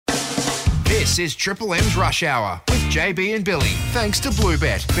This is Triple M's Rush Hour with JB and Billy. Thanks to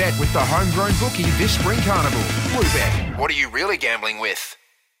Bluebet. Bet with the homegrown bookie this spring carnival. Bluebet. What are you really gambling with?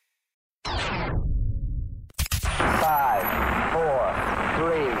 5, 4,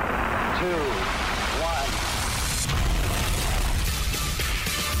 3, 2, 1.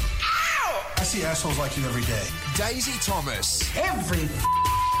 I see assholes like you every day. Daisy Thomas. Every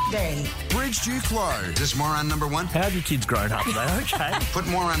day. Bridge Duclos. Is this more on number one? How'd your kids grown up? Are they okay? Put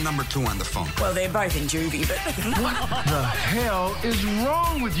more on number two on the phone. Well, they're both in juvie, but... What the hell is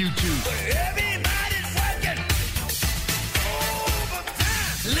wrong with you two? Everybody's working overtime.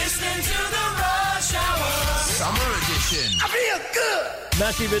 Listening to the Rush Hour. Summer edition. I feel good.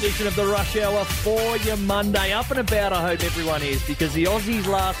 Massive edition of the Rush Hour for your Monday. Up and about, I hope everyone is, because the Aussies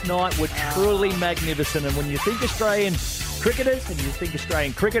last night were truly magnificent. And when you think Australian cricketers and you think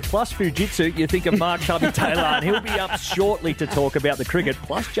Australian cricket plus Fujitsu, you think of Mark Chubby Taylor, and he'll be up shortly to talk about the cricket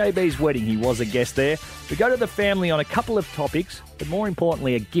plus JB's wedding. He was a guest there. We go to the family on a couple of topics, but more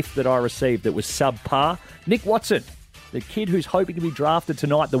importantly, a gift that I received that was subpar. Nick Watson, the kid who's hoping to be drafted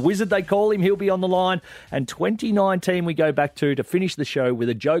tonight, the wizard they call him, he'll be on the line. And 2019 we go back to finish the show with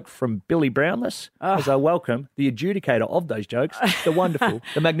a joke from Billy Brownless, as I welcome the adjudicator of those jokes, the wonderful,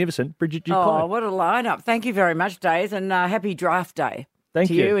 the magnificent Bridget Duclos. Oh, what a lineup. Thank you very much, Days, and happy draft day. Thank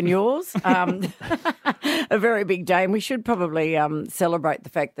to you. you and yours. A very big day, and we should probably celebrate the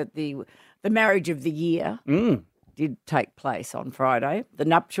fact that the marriage of the year did take place on Friday. The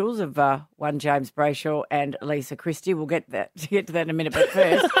nuptials of one James Brayshaw and Lisa Christie. We'll get to that in a minute, but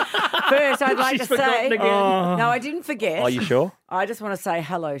first I'd like to say... again. No, I didn't forget. Are you sure? I just want to say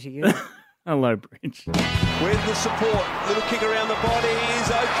hello to you. Hello, Bridge. With the support, little kick around the body is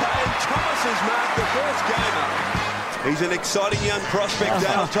okay. Thomas has marked the first gamer. He's an exciting young prospect,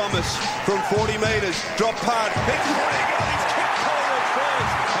 Dale Thomas, from 40 metres. Drop punt. It's Brig on his kick corner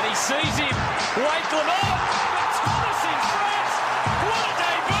first. And he sees him. Wakeland on. But Thomas in front. What a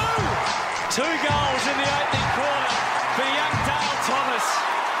debut. 2 goals in the opening quarter for young Dale Thomas.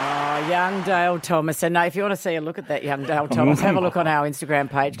 Oh, young Dale Thomas. And if you want to see a look at that young Dale Thomas, have a look on our Instagram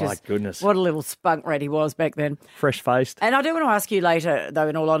page. My goodness. What a little spunk rat he was back then. Fresh-faced. And I do want to ask you later, though,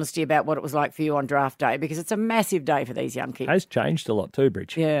 in all honesty, about what it was like for you on draft day, because it's a massive day for these young kids. Has changed a lot too,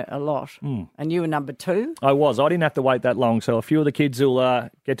 Bridge. Yeah, a lot. And you were number 2? I was. I didn't have to wait that long, so a few of the kids will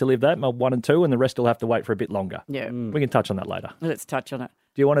get to live that, my 1 and 2, and the rest will have to wait for a bit longer. Yeah. We can touch on that later. Let's touch on it.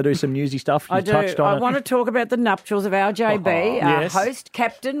 Do you want to do some newsy stuff? You I do. touched on I want to talk about the nuptials of our JB, yes. host,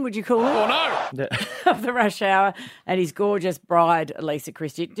 captain, would you call him? Oh, no. Of the Rush Hour, and his gorgeous bride, Lisa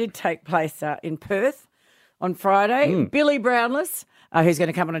Christie. It did take place in Perth on Friday. Billy Brownless, who's going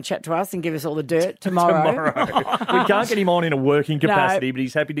to come on and chat to us and give us all the dirt tomorrow. We can't get him on in a working capacity, but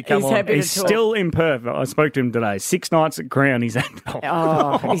he's happy to come he's on. happy to He's talk. still in Perth. I spoke to him today. 6 nights at Crown. He's at.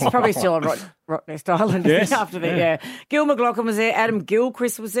 He's probably still on Rocknest Island Yes, after that, yeah. Gil McLaughlin was there, Adam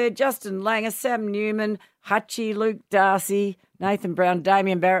Gilchrist was there, Justin Langer, Sam Newman, Hutchie, Luke Darcy, Nathan Brown,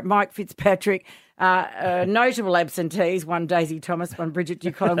 Damien Barrett, Mike Fitzpatrick. Notable absentees, one Daisy Thomas, one Bridget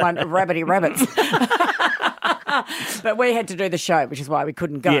Duclos, one Rabbity Rabbits. But we had to do the show, which is why we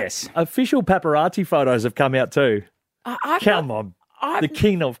couldn't go. Yes. Official paparazzi photos have come out too. Come on. The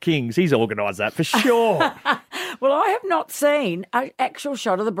King of Kings. He's organised that for sure. Well, I have not seen an actual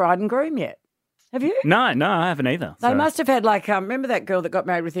shot of the bride and groom yet. Have you? No, I haven't either. They must have had remember that girl that got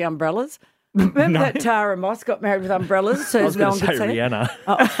married with the umbrellas? Remember that Tara Moss got married with umbrellas? So I was going to say could see it? Rihanna.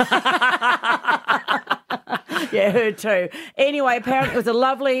 Yeah, her too. Anyway, apparently it was a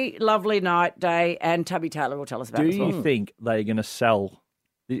lovely, lovely day, and Tubby Taylor will tell us about it. Do you think they're going to sell?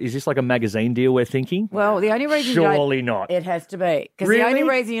 Is this like a magazine deal we're thinking? Well, the only reason Surely not. It has to be. Because Really? the only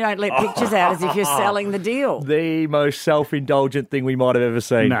reason you don't let pictures out is if you're selling the deal. The most self-indulgent thing we might have ever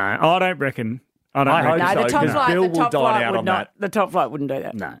seen. No, I don't reckon. I don't I reckon. hope No, so, the top 'cause flight, Bill the will top dine flight out would on not. that. The top flight wouldn't do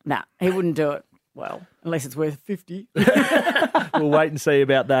that. No. He wouldn't do it. Well, unless it's worth 50. We'll wait and see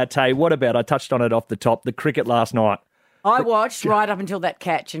about that, Tay. What about, I touched on it off the top, the cricket last night. I watched right up until that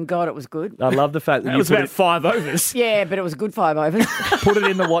catch, and God, it was good. I love the fact that It you was put about 5 overs. Yeah, but it was a good 5 overs. put it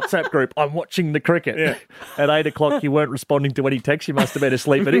in the WhatsApp group. I'm watching the cricket. Yeah. At 8 o'clock, you weren't responding to any texts. You must have been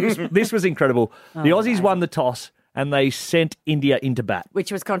asleep. But this was incredible. The Aussies won the toss and they sent India into bat.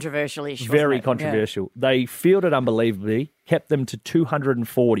 Which was controversial-ish, wasn't Very it? controversial. Yeah. They fielded unbelievably, kept them to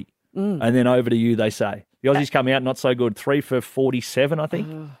 240. And then over to you, they say. The Aussies come out not so good. 3 for 47, I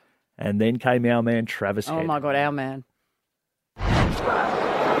think. And then came our man, Travis Head. Oh, my God, our man.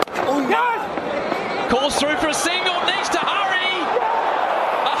 Calls through for a single, needs to hurry.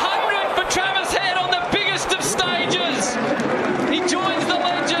 100 for Travis Head on the biggest of stages. He joins the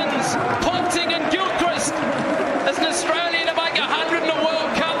legends, Ponting and Gilchrist, as an Australian to make 100 in a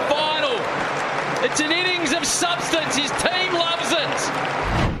World Cup final. It's an innings of substance. His team loves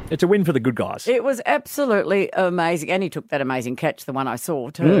it. It's a win for the good guys. It was absolutely amazing. And he took that amazing catch, the one I saw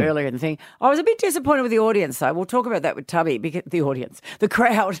earlier in the thing. I was a bit disappointed with the audience, though. We'll talk about that with Tubby, because the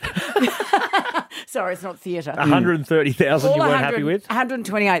crowd. Sorry, it's not theatre. 130,000 you weren't happy with?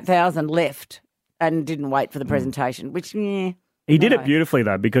 128,000 left and didn't wait for the presentation, which, He did it beautifully,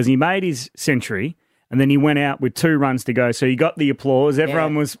 though, because he made his century and then he went out with 2 runs to go. So he got the applause.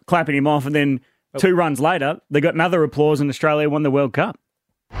 Everyone was clapping him off. And then 2 runs later, they got another applause and Australia won the World Cup.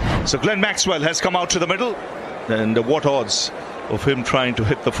 So Glenn Maxwell has come out to the middle. And what odds of him trying to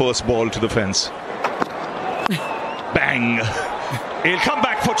hit the first ball to the fence? Bang! He'll come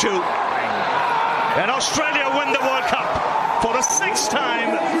back for 2. And Australia win the World Cup for the 6th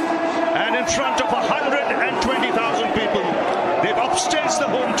time. And in front of 120,000 people. They've upstaged the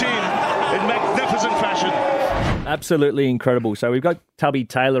home team in magnificent fashion. Absolutely incredible. So we've got Tubby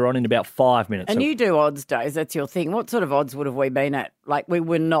Taylor on in about 5 minutes. And you do odds days, that's your thing. What sort of odds would have we been at? Like, we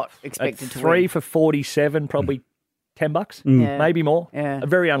were not expected to win. 3 for 47, probably $10, maybe more. Yeah.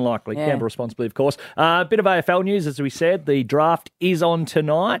 Very unlikely. Gamble responsibly, of course. A bit of AFL news, as we said. The draft is on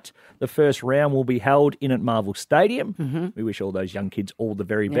tonight. The first round will be held in at Marvel Stadium. Mm-hmm. We wish all those young kids all the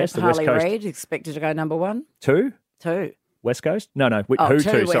very best. The Harley West Coast Reid expected to go number 1. 2? 2. West Coast? No. Who 2?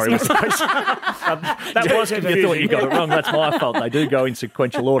 Sorry, West Coast. That was confusing. I thought you got it wrong. That's my fault. They do go in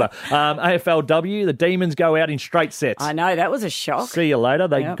sequential order. AFLW, the Demons go out in straight sets. I know, that was a shock. See you later.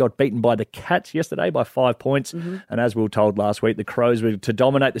 They got beaten by the Cats yesterday by 5 points. Mm-hmm. And as we were told last week, the Crows were to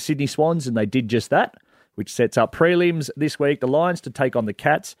dominate the Sydney Swans, and they did just that, which sets up prelims this week. The Lions to take on the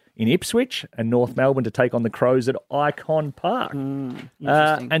Cats in Ipswich and North Melbourne to take on the Crows at Icon Park. And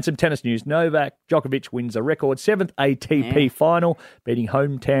some tennis news. Novak Djokovic wins a record 7th ATP final, beating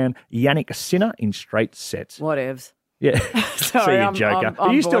hometown Yannick Sinner in straight sets. Whatevs. Yeah. Sorry, See you, Joker.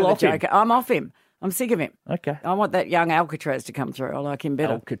 Are you still off him? I'm off him. I'm sick of him. Okay. I want that young Alcatraz to come through. I like him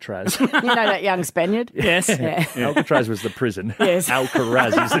better. Alcatraz. You know that young Spaniard? Yes. Yeah. Alcatraz was the prison. Yes. Alcaraz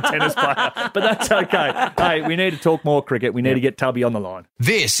is the tennis player. But that's okay. Hey, we need to talk more cricket. We need to get Tubby on the line.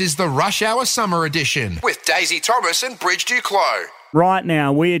 This is the Rush Hour Summer Edition with Daisy Thomas and Bridge Duclos. Right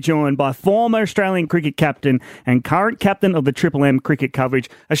now, we are joined by former Australian cricket captain and current captain of the Triple M cricket coverage,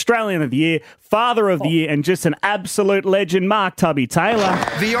 Australian of the Year, Father of the Year, and just an absolute legend, Mark Tubby Taylor.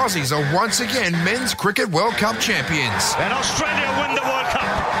 The Aussies are once again Men's Cricket World Cup champions. And Australia win the World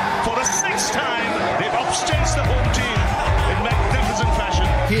Cup for the 6th time. They've upstaged the home team in magnificent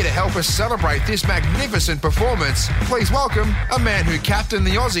fashion. Here to help us celebrate this magnificent performance, please welcome a man who captained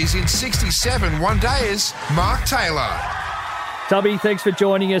the Aussies in 67 one-dayers, Mark Taylor. Tubby, thanks for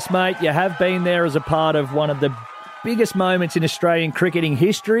joining us, mate. You have been there as a part of one of the biggest moments in Australian cricketing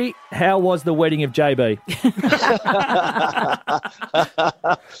history. How was the wedding of JB?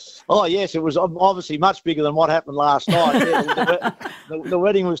 Oh, yes, it was obviously much bigger than what happened last night. Yeah, the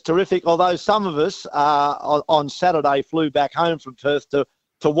wedding was terrific, although some of us on Saturday flew back home from Perth to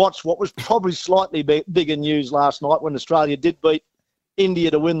watch what was probably slightly bigger news last night when Australia did beat India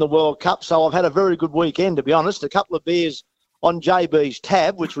to win the World Cup. So I've had a very good weekend, to be honest. A couple of beers on JB's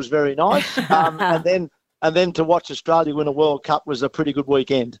tab, which was very nice, and then to watch Australia win a World Cup was a pretty good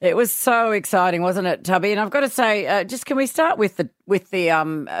weekend. It was so exciting, wasn't it, Tubby? And I've got to say, just can we start with the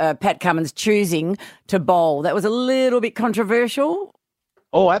Pat Cummins choosing to bowl? That was a little bit controversial.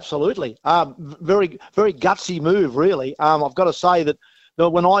 Oh, absolutely. Very, very gutsy move, really. I've got to say that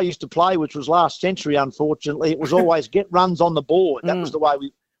when I used to play, which was last century, unfortunately, it was always get runs on the board. That was the way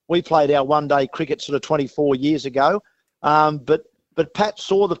we played our one-day cricket sort of 24 years ago. But Pat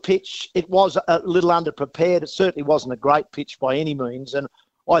saw the pitch. It was a little underprepared. It certainly wasn't a great pitch by any means. And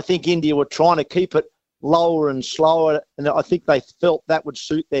I think India were trying to keep it lower and slower. And I think they felt that would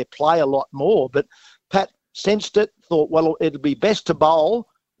suit their play a lot more. But Pat sensed it, thought, well, it'll be best to bowl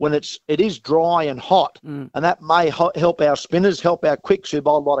when it is dry and hot. And that may help our spinners, help our quicks who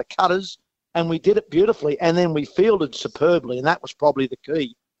bowl a lot of cutters. And we did it beautifully. And then we fielded superbly. And that was probably the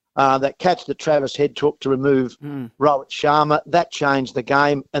key. That catch that Travis Head took to remove Rohit Sharma, that changed the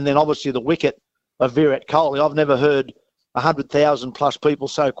game. And then obviously the wicket of Virat Kohli. I've never heard 100,000 plus people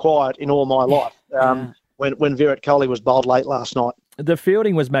so quiet in all my life when Virat Kohli was bowled late last night. The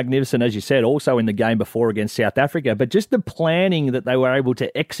fielding was magnificent, as you said, also in the game before against South Africa. But just the planning that they were able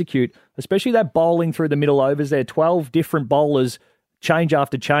to execute, especially that bowling through the middle overs there, 12 different bowlers, change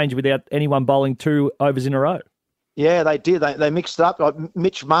after change without anyone bowling 2 overs in a row. Yeah, they did. They mixed it up. Like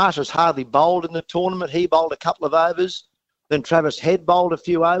Mitch Marsh has hardly bowled in the tournament. He bowled a couple of overs. Then Travis Head bowled a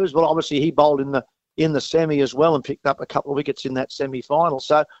few overs. Well, obviously he bowled in the semi as well and picked up a couple of wickets in that semi-final.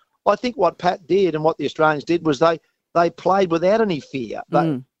 So I think what Pat did and what the Australians did was they played without any fear.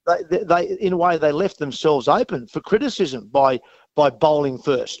 they in a way they left themselves open for criticism by bowling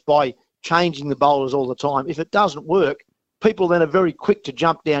first, by changing the bowlers all the time. If it doesn't work, people then are very quick to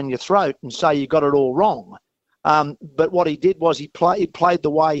jump down your throat and say you got it all wrong. But what he did was he played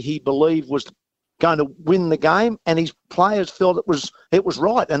the way he believed was going to win the game, and his players felt it was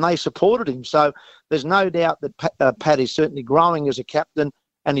right, and they supported him. So there's no doubt that Pat is certainly growing as a captain,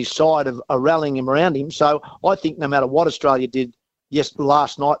 and his side are rallying him around him. So I think no matter what Australia did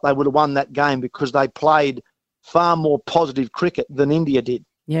last night, they would have won that game because they played far more positive cricket than India did.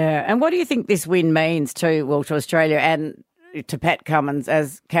 Yeah, and what do you think this win means to Australia and to Pat Cummins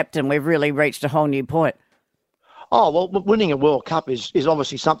as captain? We've really reached a whole new point. Oh, well, winning a World Cup is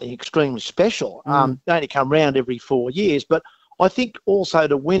obviously something extremely special. They only come round every 4 years. But I think also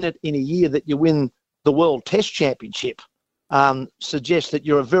to win it in a year that you win the World Test Championship suggests that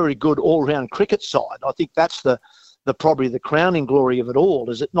you're a very good all-round cricket side. I think that's the probably the crowning glory of it all.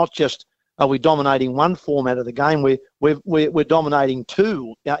 Is it not just are we dominating one format of the game? We're dominating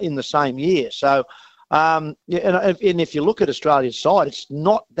two in the same year. So, and if you look at Australia's side, it's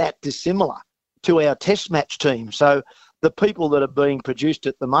not that dissimilar to our test match team. So the people that are being produced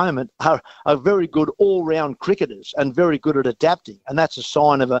at the moment are very good all-round cricketers and very good at adapting, and that's a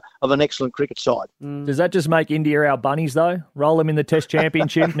sign of an excellent cricket side. Does that just make India our bunnies, though? Roll them in the Test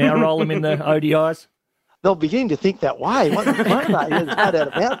Championship, now roll them in the ODIs? They'll begin to think that way, won't they? There's no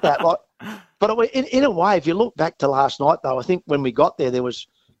doubt about that. But in a way, if you look back to last night, though, I think when we got there was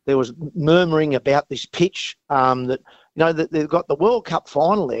murmuring about this pitch that they've got the World Cup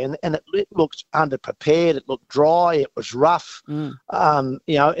final there, and it looked underprepared. It looked dry. It was rough.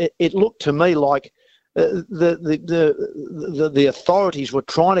 It looked to me like the authorities were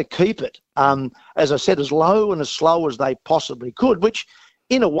trying to keep it, as I said, as low and as slow as they possibly could, which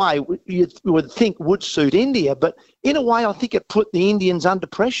in a way you would think would suit India. But in a way, I think it put the Indians under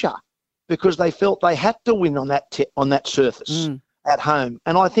pressure because they felt they had to win on that surface at home.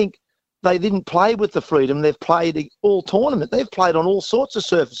 And I think they didn't play with the freedom. They've played all tournament. They've played on all sorts of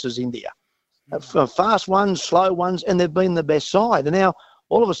surfaces, India, fast ones, slow ones, and they've been the best side. And now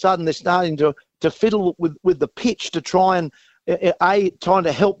all of a sudden they're starting to fiddle with the pitch to try and trying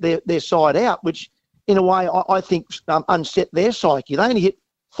to help their side out, which in a way I think unset their psyche. They only hit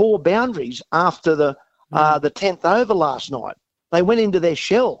 4 boundaries after the 10th over last night. They went into their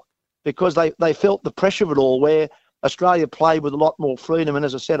shell because they felt the pressure of it all, where Australia played with a lot more freedom and,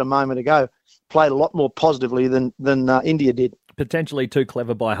 as I said a moment ago, played a lot more positively than India did. Potentially too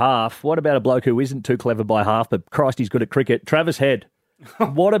clever by half. What about a bloke who isn't too clever by half, but Christ, he's good at cricket? Travis Head.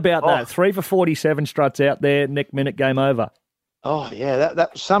 What about that? 3 for 47 struts out there, next minute, game over. Oh, yeah,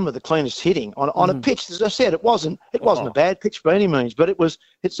 that was some of the cleanest hitting on a pitch. As I said, it wasn't a bad pitch by any means, but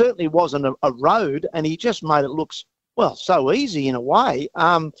it certainly wasn't a road, and he just made it look, well, so easy in a way.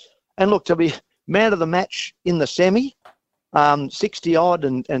 And look, to be man of the match in the semi, 60-odd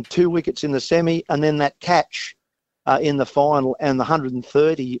and 2 wickets in the semi, and then that catch in the final and the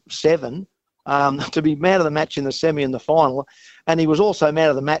 137, to be man of the match in the semi and the final. And he was also man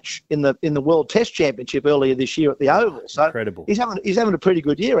of the match in the World Test Championship earlier this year at the Oval. So incredible. He's having a pretty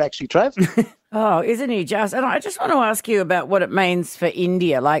good year, actually, Trav. Oh, isn't he just? And I just want to ask you about what it means for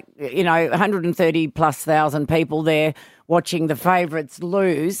India. 130 plus thousand people there watching the favourites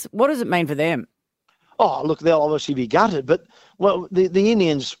lose. What does it mean for them? Oh, look, they'll obviously be gutted, but the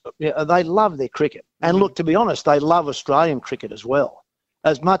Indians, they love their cricket, and look, to be honest, they love Australian cricket as well.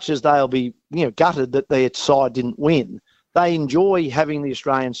 As much as they'll be, gutted that their side didn't win, they enjoy having the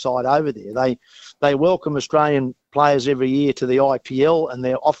Australian side over there. They welcome Australian players every year to the IPL, and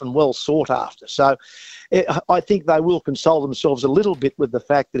they're often well sought after. So I think they will console themselves a little bit with the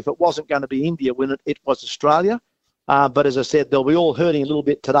fact that if it wasn't going to be India win it, it was Australia. But as I said, they'll be all hurting a little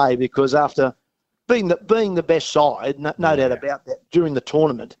bit today because after being the best side, no doubt about that, during the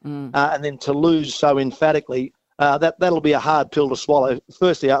tournament, and then to lose so emphatically, that'll be a hard pill to swallow,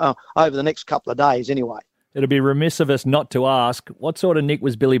 firstly, over the next couple of days anyway. It'd be remiss of us not to ask, what sort of nick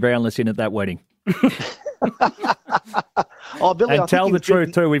was Billy Brownless in at that wedding? Billy, and tell the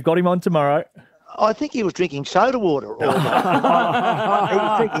truth too, we've got him on tomorrow. I think he was drinking soda water. He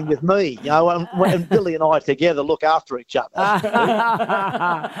was drinking with me, and Billy and I together look after each other.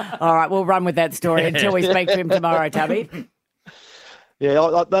 All right, we'll run with that story until we speak to him tomorrow, Tubby.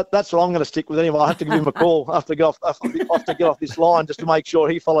 Yeah, that's what I'm going to stick with anyway. I have to give him a call after get off this line just to make sure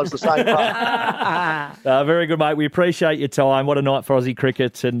he follows the same path. Very good, mate. We appreciate your time. What a night for Aussie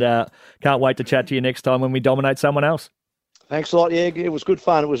cricket, and can't wait to chat to you next time when we dominate someone else. Thanks a lot. Yeah, it was good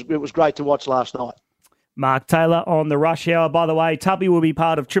fun. It was great to watch last night. Mark Taylor on the Rush Hour. By the way, Tubby will be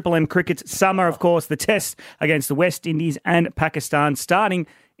part of Triple M Cricket's summer, of course, the test against the West Indies and Pakistan starting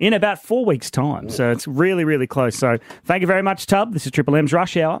in about 4 weeks' time. So it's really, really close. So thank you very much, Tub. This is Triple M's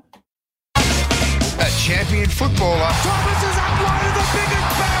Rush Hour. A champion footballer. Thomas has uploaded the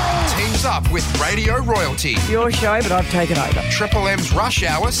biggest barrel. Teams up with radio royalty. Your show, but I've taken over. Triple M's Rush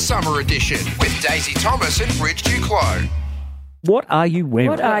Hour Summer Edition with Daisy Thomas and Brig Duclos. What are you wearing?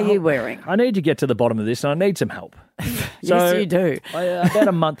 What are you wearing? I need to get to the bottom of this, and I need some help. Yes, you do. About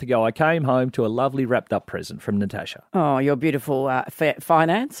a month ago, I came home to a lovely wrapped-up present from Natasha. Oh, your beautiful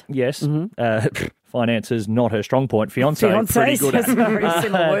finance? Yes. Finance is not her strong point. Fiancé, pretty good at. That's a very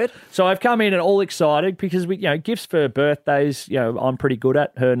similar word. So I've come in and all excited because gifts for birthdays, I'm pretty good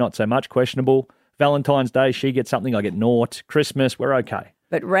at. Her, not so much, questionable. Valentine's Day, she gets something, I get naught. Christmas, we're okay.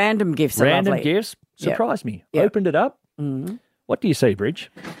 But random gifts are Random lovely. gifts surprised me. Yep. Opened it up. Mm-hmm. What do you see,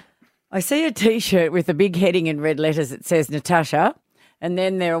 Bridge? I see a T-shirt with a big heading in red letters that says Natasha, and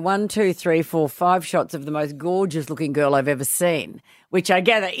then there are 1, 2, 3, 4, 5 shots of the most gorgeous-looking girl I've ever seen, which I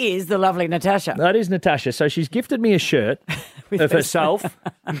gather is the lovely Natasha. That is Natasha. So she's gifted me a shirt of herself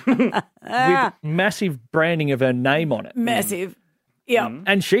with massive branding of her name on it. Massive. Yeah.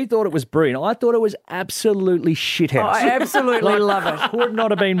 And she thought it was brilliant. I thought it was absolutely shithouse. I absolutely love it. Could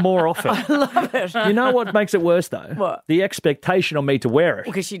not have been more off it. I love it. You know what makes it worse, though? What? The expectation on me to wear it.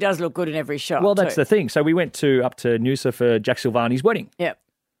 Because she does look good in every shot. Well, that's the thing. So we went up to Noosa for Jack Silvani's wedding. Yep.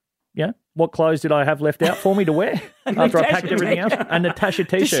 Yeah. What clothes did I have left out for me to wear after I packed everything else? A Natasha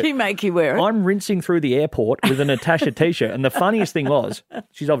T-shirt. Did she make you wear it? I'm rinsing through the airport with a Natasha T-shirt. And the funniest thing was,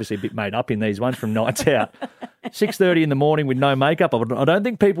 she's obviously a bit made up in these ones from nights out. 6:30 in the morning with no makeup. I don't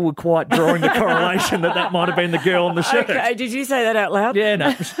think people were quite drawing the correlation that might have been the girl on the shirt. Okay, did you say that out loud? Yeah,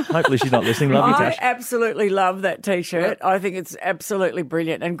 no. Hopefully she's not listening. Love you, I Tash. absolutely love that T-shirt. I think it's absolutely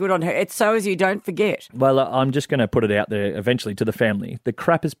brilliant and good on her. It's so as you don't forget. Well, I'm just going to put it out there eventually to the family. The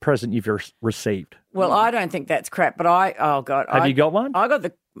crappiest present you've received. Well, I don't think that's crap, but Have you got one? I got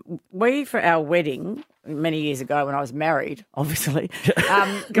for our wedding many years ago when I was married, obviously.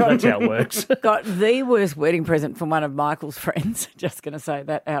 That's how it works. Got the worst wedding present from one of Michael's friends. Just going to say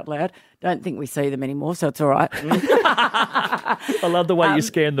that out loud. Don't think we see them anymore, so it's all right. I love the way you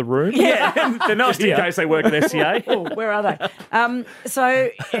scan the room. Yeah. They're not in case they work at SCA. Oh, where are they?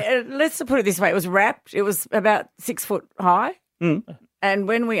 Let's put it this way. It was wrapped. It was about 6 foot high. Mm. And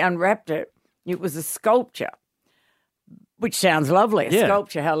when we unwrapped it, it was a sculpture, which sounds lovely. A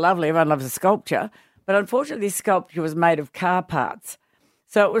sculpture, how lovely. Everyone loves a sculpture. But unfortunately, this sculpture was made of car parts.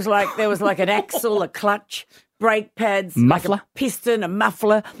 So it was like there was like an axle, a clutch, brake pads, muffler, like a piston, a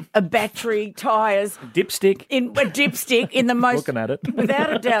muffler, a battery, tyres. Dipstick. A dipstick in the most, looking at it.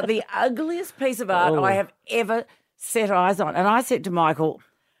 without a doubt, the ugliest piece of art I have ever set eyes on. And I said to Michael,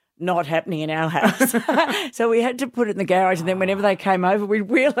 not happening in our house. So we had to put it in the garage, and then whenever they came over, we'd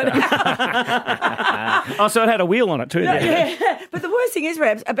wheel it out. Oh, so it had a wheel on it too. Yeah. But the worst thing is,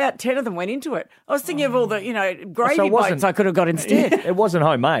 Rabs, about 10 of them went into it. I was thinking of all the, gravy bites I could have got instead. It wasn't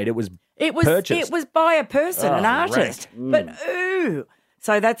homemade. It was purchased. It was by a person, an artist. Right. But ooh.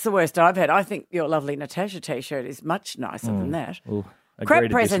 So that's the worst I've had. I think your lovely Natasha T-shirt is much nicer than that. Ooh, crap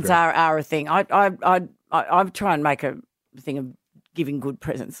presents are a thing. I try and make a thing of giving good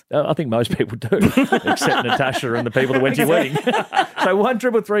presents. I think most people do, except Natasha and the people that went to your wedding. So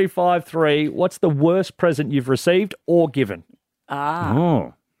 133353. What's the worst present you've received or given?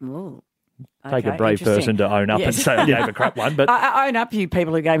 Ooh. Take Okay, a brave person to own up and say I gave a crap one. But I own up, you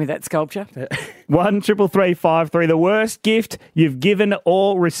people who gave me that sculpture. 133353. The worst gift you've given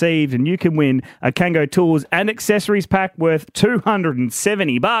or received, and you can win a Kango Tools and Accessories pack worth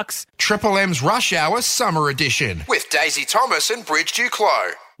 $270. Triple M's Rush Hour Summer Edition with Daisy Thomas and Brig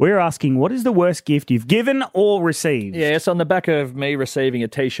Duclos. We're asking, what is the worst gift you've given or received? yes, on the back of me receiving a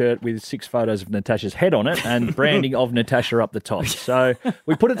T-shirt with 6 photos of Natasha's head on it and branding of Natasha up the top. So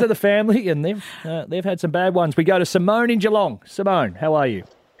we put it to the family, and they've had some bad ones. We go to Simone in Geelong. Simone, how are you?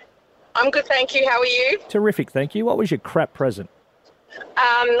 I'm good, thank you. How are you? Terrific, thank you. What was your crap present?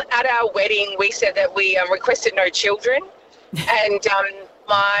 At our wedding, we said that we requested no children, and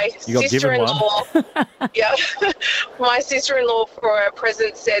my sister-in-law, my sister-in-law for her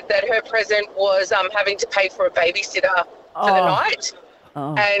present said that her present was having to pay for a babysitter for the night.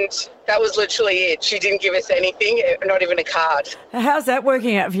 Oh. And that was literally it. She didn't give us anything, not even a card. How's that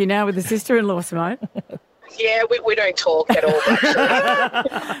working out for you now with the sister-in-law, Simone? Yeah, we don't talk at all,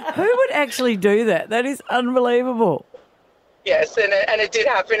 actually. Who would actually do that? That is unbelievable. Yes, and it did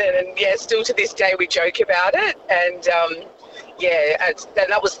happen, and still to this day we joke about it, and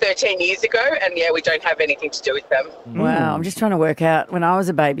that was 13 years ago, and we don't have anything to do with them. Wow, I'm just trying to work out. When I was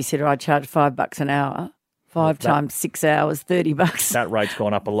a babysitter, I charged $5 an hour. 5 times 6 hours, $30. That rate's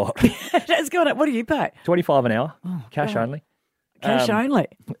gone up a lot. That's gone up. What do you pay? $25 an hour, cash only. Cash only.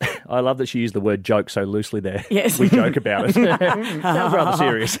 I love that she used the word joke so loosely there. Yes. We joke about it. Sounds rather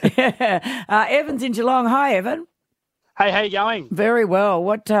serious. Evan's in Geelong. Hi, Evan. Hey, how you going? Very well.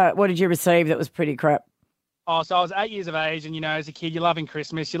 What did you receive that was pretty crap? Oh, so I was 8 years of age, and, as a kid, you're loving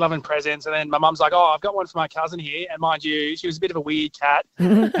Christmas, you're loving presents, and then my mum's like, I've got one for my cousin here, and mind you, she was a bit of a weird cat.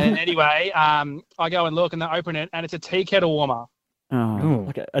 And anyway, I go and look, and they open it, and it's a tea kettle warmer. Oh,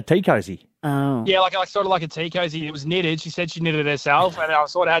 like a tea cozy. Oh. Yeah, like sort of like a tea cozy. It was knitted. She said she knitted it herself, and I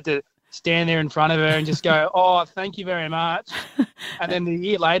sort of had to stand there in front of her and just go, oh, thank you very much. And then a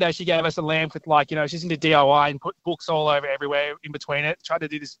year later, she gave us a lamp with she's into DIY and put books all over everywhere in between it, tried to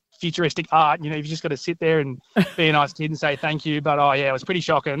do this futuristic art. You've just got to sit there and be a nice kid and say thank you. But, it was pretty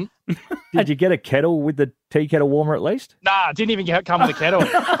shocking. Did you get a kettle with the tea kettle warmer at least? Nah, it didn't even come with a kettle.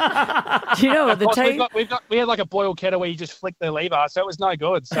 Do you know what the tea... We had like a boiled kettle where you just flick the lever, so it was no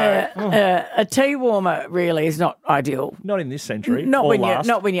good. So a tea warmer really is not ideal. Not in this century. Not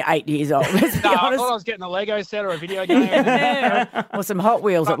when you're 8 years old. Let's be I honest. thought I was getting a Lego set or a video game. Or some Hot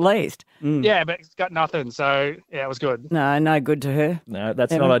Wheels at least. Yeah, but it's got nothing. So, it was good. No good to her. No,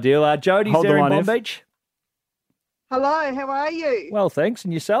 that's not ideal. Jodie's Hold there the in line, Bomb Beach. Hello, how are you? Well, thanks.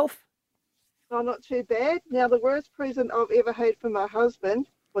 And yourself? Oh, not too bad. Now, the worst present I've ever had from my husband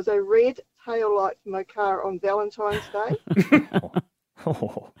was a red tail light for my car on Valentine's Day.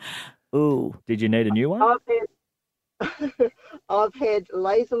 Ooh. Did you need a new one? I've had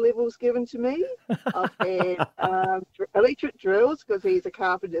laser levels given to me. I've had electric drills because he's a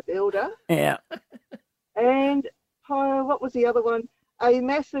carpenter builder. Yeah. And what was the other one? A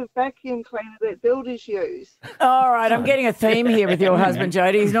massive vacuum cleaner that builders use. All right, I'm getting a theme here with your husband,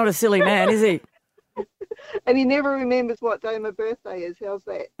 Jodie. He's not a silly man, is he? And he never remembers what day my birthday is. How's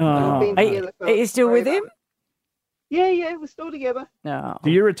that? Oh. Are you still with him? Yeah, we're still together. No. Do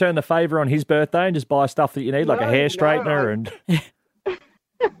you return the favour on his birthday and just buy stuff that you need, like a hair straightener and...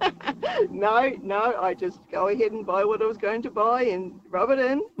 No, I just go ahead and buy what I was going to buy and rub it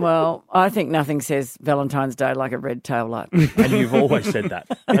in. Well, I think nothing says Valentine's Day like a red tail light. And you've always said that.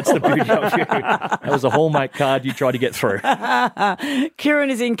 That's the beauty of you. That was a Hallmark card you tried to get through. Kieran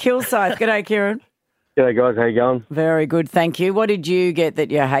is in Kilsyth. G'day, Kieran. G'day, guys. How you going? Very good, thank you. What did you get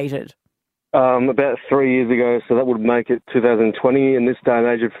that you hated? About 3 years ago, so that would make it 2020. In this day and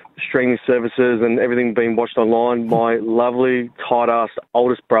age of streaming services and everything being watched online, my lovely, tight-ass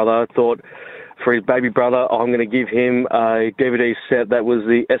oldest brother thought for his baby brother, I'm going to give him a DVD set that was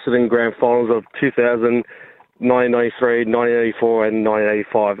the Essendon Grand Finals of 2000, 1993, 1984 and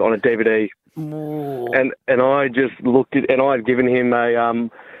 1985 on a DVD. Ooh. And I just looked at, and I had given him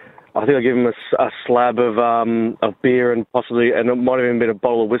I think I gave him a slab of beer and possibly, and it might have even been a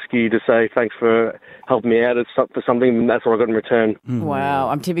bottle of whiskey to say thanks for helping me out for something, and that's what I got in return. Wow,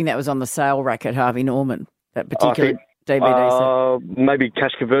 I'm tipping that was on the sale rack at Harvey Norman, that particular DVD set. Maybe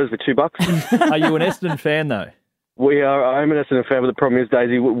cash converters for $2. Are you an Essendon fan, though? I'm an Essendon fan, but the problem is,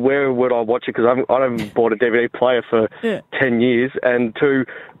 Daisy, where would I watch it? Because I haven't bought a DVD player for 10 years, and two,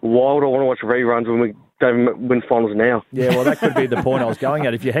 why would I want to watch reruns when we don't win finals now? Yeah, well, that could be the point I was going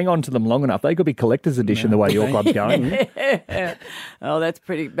at. If you hang on to them long enough, they could be collector's edition the way your club's going. Oh, that's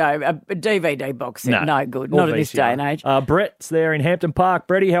pretty... No, a DVD box set, no good. Not in this day and age. Brett's there in Hampton Park.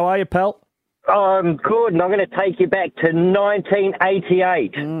 Bretty, how are you, pal? I'm good, and I'm going to take you back to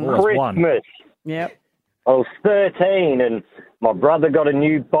 1988, Christmas. Yep. I was 13, and my brother got a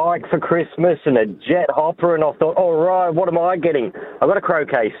new bike for Christmas and a jet hopper, and I thought, all right, what am I getting? I got a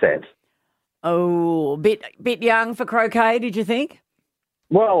croquet set. Oh, bit young for croquet, did you think?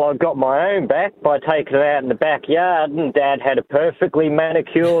 Well, I got my own back by taking it out in the backyard, and Dad had a perfectly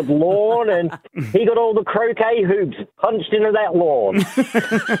manicured lawn, and he got all the croquet hoops punched into that lawn.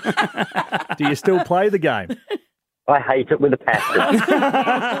 Do you still play the game? I hate it with a passion.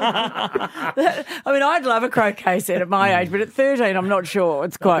 I mean, I'd love a croquet set at my age, but at 13, I'm not sure.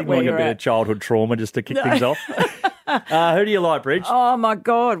 It's quite where you're a bit at. of childhood trauma just to kick things off. Who do you like, Bridge? Oh, my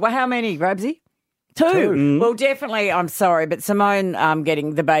God. Well, how many, Rabsy? Two. Well, definitely, I'm sorry, but Simone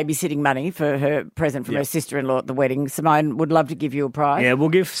getting the babysitting money for her present from her sister-in-law at the wedding. Simone would love to give you a prize. Yeah, we'll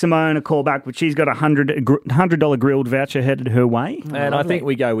give Simone a call back, but she's got a $100 grilled voucher headed her way. And I think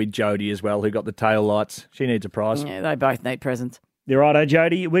we go with Jodie as well, who got the tail lights. She needs a prize. Yeah, they both need presents. You're righto,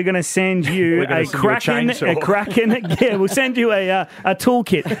 Jodie. We're going to send you a Kraken. Yeah, we'll send you a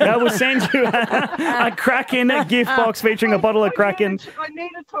toolkit. We'll send you a Kraken gift box featuring a bottle of Kraken. I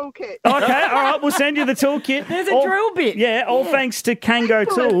need a toolkit. Okay, all right. We'll send you the toolkit. There's a drill bit. Yeah, all thanks to Kango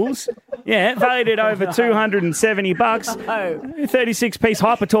Tools. Yeah, valued at over $270. 36-piece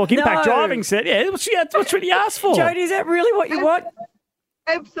Hypertorque impact driving set. Yeah, what's what you asked for? Jodie, is that really what you want?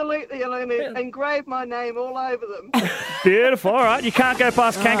 Absolutely, and I'm going to engrave my name all over them. Beautiful. All right. You can't go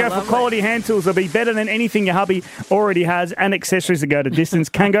past Kango for quality hand tools. They'll be better than anything your hubby already has, and accessories that go to distance.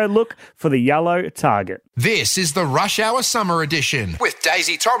 Kango, look for the yellow target. This is the Rush Hour Summer Edition with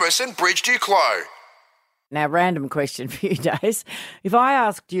Daisy Thomas and Bridge Duclos. Now, random question for you, Days. If I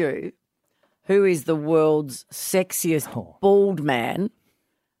asked you who is the world's sexiest bald man,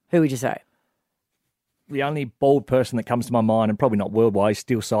 who would you say? The only bald person that comes to my mind, and probably not worldwide, is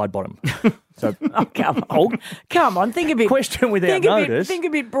still side bottom. So, come on. Come on, think a bit. Question without notice. Think a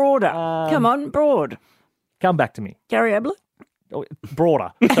bit broader. Come on, broad. Come back to me. Gary Ablett? Oh,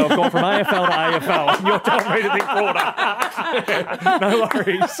 broader. So I've gone from AFL to AFL, and you're telling me to think broader. No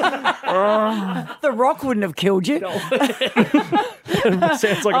worries. The Rock wouldn't have killed you.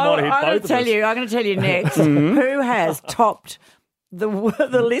 Sounds like I might have hit both of us. I'm going to tell you next who has topped the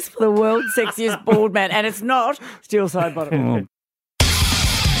list for the world's sexiest bald man, and it's not still side bottom.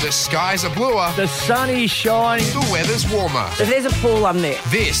 The skies are bluer. The sun is shining. The weather's warmer. There's a pool on there.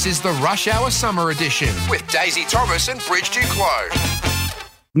 This is the Rush Hour Summer Edition with Daisy Thomas and Bridge Duclos.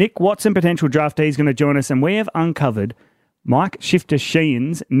 Nick Watson, potential draftee, is going to join us, and we have uncovered Mike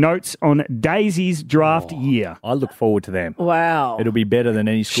Shifter-Sheehan's notes on Daisy's draft year. I look forward to them. Wow. It'll be better than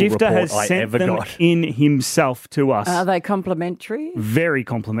any school Shifter report has I sent ever them got. in himself to us. Are they complimentary? Very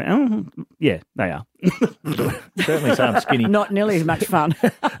complimentary. Oh, yeah, they are. Certainly so. I'm skinny. Not nearly as much fun.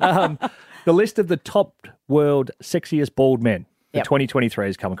 The list of the top world sexiest bald men for Yep. 2023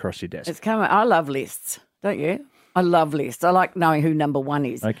 has come across your desk. It's coming. I love lists, don't you? I love lists. I like knowing who number one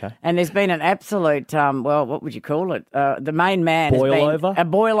is. Okay. And there's been an absolute, what would you call it? The main man has Boil been over? a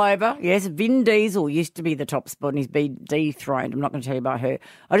boil over. Yes, Vin Diesel used to be the top spot, and he's been dethroned. I'm not going to tell you about her.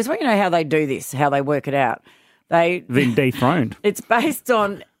 I just want you to know how they do this, how they work it out. Been dethroned. It's based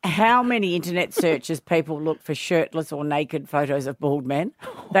on how many internet searches people look for shirtless or naked photos of bald men.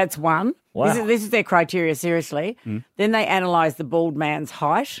 That's one. Wow. This is their criteria, seriously. Then they analyse the bald man's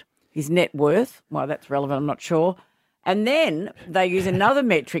height, his net worth. Well, that's relevant, I'm not sure. And then they use another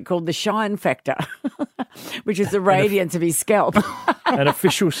metric called the shine factor, which is the radiance of his scalp. An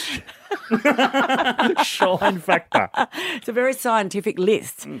official shine factor. It's a very scientific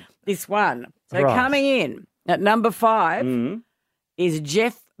list, this one. So Right. coming in at number 5 is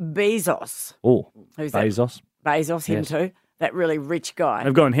Jeff Bezos. Oh, Who's that? Bezos. Bezos, him Yes. too. That really rich guy.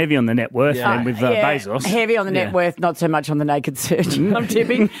 They've gone heavy on the net worth then with Bezos. Heavy on the net worth, not so much on the naked search. I'm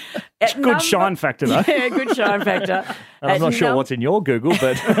tipping. Good shine factor, though. Yeah, good shine factor. I'm not sure what's in your Google,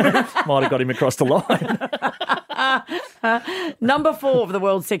 but might have got him across the line. Number 4 of the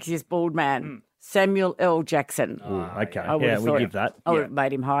world's sexiest bald man, Samuel L. Jackson. Okay, I would yeah, have we thought- give that. I would have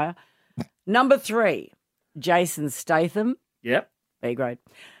made him higher. Number 3, Jason Statham. Yep. B grade.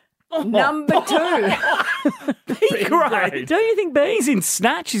 Number 2. B grade. Don't you think B? He's in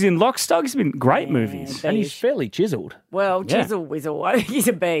Snatch. He's in Lock, Stock. He's been great movies. And he's fairly chiseled. Well, Yeah. Chisel Whizzle. He's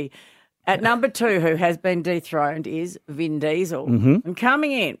a B. At number 2, who has been dethroned, is Vin Diesel. And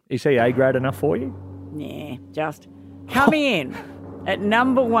coming in, Is he A grade enough for you? yeah, just coming in at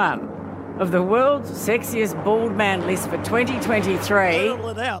number 1 of the world's sexiest bald man list for 2023,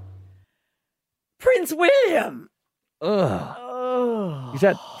 Prince William. Ugh. Oh, Is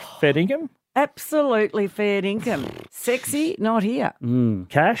that fair dinkum? absolutely fair income. Sexy, not here.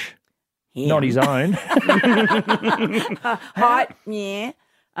 Cash? Him. Not his own. Height, yeah.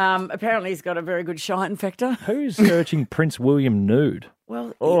 Apparently he's got a very good shine factor. Who's searching Prince William nude?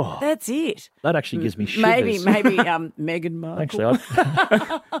 Well, Oh. that's it. That actually gives me shivers. Maybe Meghan Markle.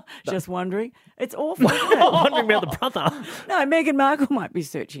 Actually, Just wondering. It's awful. Isn't it? I'm wondering about the brother. No, Meghan Markle might be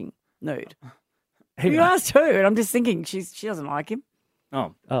searching nude. He You might. asked her, and I'm just thinking she doesn't like him.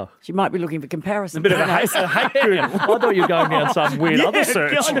 Oh. She might be looking for comparison. A bit of a hate group. I thought you were going down some weird other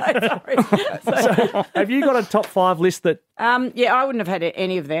search. So, have you got a top 5 list that... Yeah, I wouldn't have had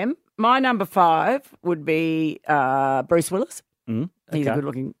any of them. My number 5 would be Bruce Willis. He's a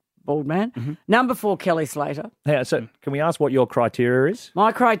good-looking bald man. Number 4, Kelly Slater. Yeah, so can we ask what your criteria is?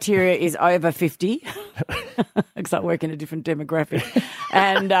 My criteria is over 50 because I work in a different demographic,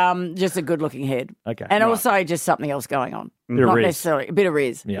 and just a good-looking head. Okay, and right. also just something else going on. Bit of Not riz. necessarily a bit of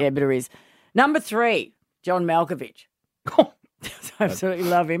riz. Yeah. Yeah, a bit of riz. Number 3, John Malkovich. I absolutely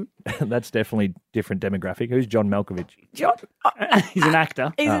love him. That's definitely different demographic. Who's John Malkovich? John, He's an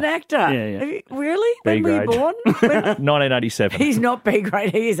actor. he's an actor. Yeah, yeah. Have you- really? B When were you grade. born? When- 1987. He's not B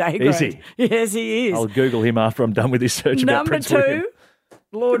grade. He is A grade. Is he? Yes, he is. I'll Google him after I'm done with this search about Number Prince 2, William.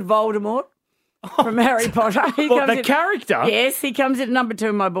 Lord Voldemort from Harry Potter. He What, comes the in- character? Yes, he comes in at number 2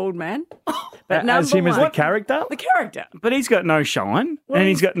 in my bald man. But number As him as the 1 character? The character. But he's got no shine and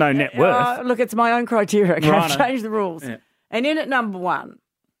he's got no net worth. Look, it's my own criteria. Okay? I've Righto. changed the rules. Yeah. And in at number 1,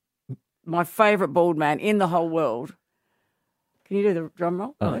 my favourite bald man in the whole world. Can you do the drum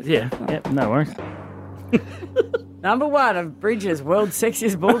roll? Oh, yeah, no worries. Number 1 of Bridge's World's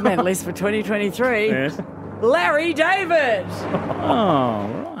Sexiest Bald Man list for 2023, Yes. Larry David.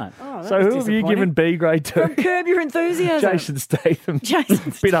 Oh, right. Oh, that So was who have you given B grade to? From Curb Your Enthusiasm. Jason Statham.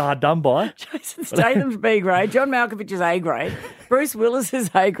 Jason Bit hard done by. Jason Statham's B grade. John Malkovich is A grade. Bruce Willis is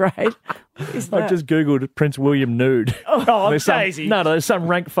A grade. What is I that? just Googled Prince William nude. Oh, There's Daisy. there's some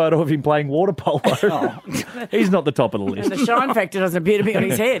rank photo of him playing water polo. He's not the top of the list. And the shine factor doesn't appear to be on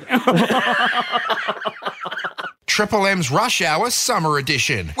his head. Triple M's Rush Hour Summer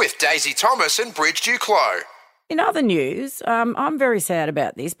Edition with Daisy Thomas and Bridge Duclos. In other news, I'm very sad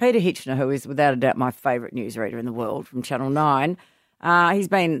about this. Peter Hitchner, who is without a doubt my favourite newsreader in the world from Channel 9, he's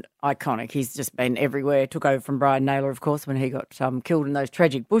been iconic. He's just been everywhere. Took over from Brian Naylor, of course, when he got killed in those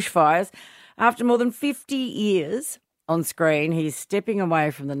tragic bushfires. After more than 50 years on screen, he's stepping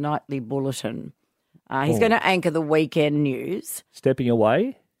away from the nightly bulletin. He's going to anchor the weekend news. Stepping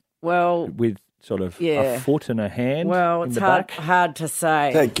away? Well, with sort of a foot and a hand well, in it's the back? hard to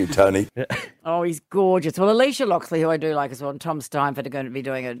say. Thank you, Tony. Oh, he's gorgeous. Well, Alicia Loxley, who I do like as well, and Tom Steinford are going to be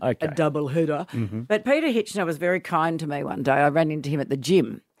doing a double header. Mm-hmm. But Peter Hitchner was very kind to me one day. I ran into him at the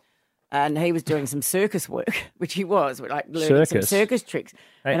gym and he was doing some circus work, which he was, like learning some circus tricks.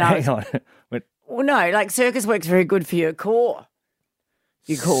 Hey, and hang on. Well, no, like circus work's very good for your core.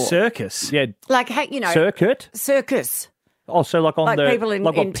 Your core. Circus? Yeah. Like, hey, you know. Circuit? Circus. Oh, so like on Like the people in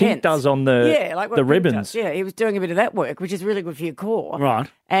like what tents. Pink does on the like what the Pink ribbons. does. Yeah, he was doing a bit of that work, which is really good for your core. Right.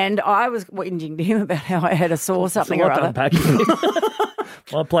 And I was whinging to him about how I had a sore something It's a or lot to other.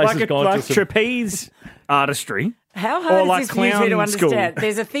 unpack. My place has gone to some... trapeze artistry. How or hard like is this for you two to clown understand? school.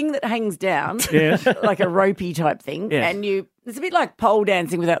 There's a thing that hangs down, Yes. like a ropey type thing, Yes. and it's a bit like pole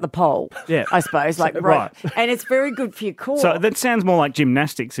dancing without the pole, Yeah. I suppose, like rope. Right. And it's very good for your core. So that sounds more like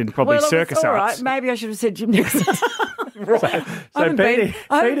gymnastics and probably well, circus all arts. right, maybe I should have said gymnastics. So haven't Peter been-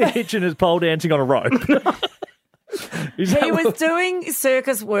 I haven't been- Hitchin is pole dancing on a rope. He was doing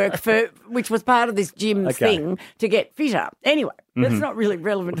circus work which was part of this gym thing to get fitter. Anyway, that's not really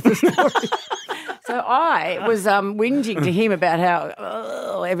relevant to the story. So I was whinging to him about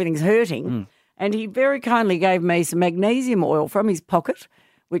how everything's hurting, and he very kindly gave me some magnesium oil from his pocket,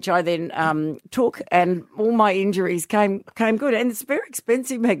 which I then took, and all my injuries came good. And it's very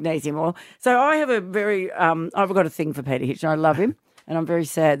expensive magnesium oil. So I have I've got a thing for Peter Hitchner. I love him. And I'm very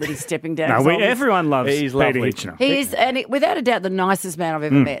sad that he's stepping down. No, everyone loves He's Peter lovely. Hitchner. He is, without a doubt, the nicest man I've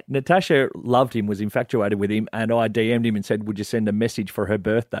ever met. Natasha loved him, was infatuated with him, and I DM'd him and said, would you send a message for her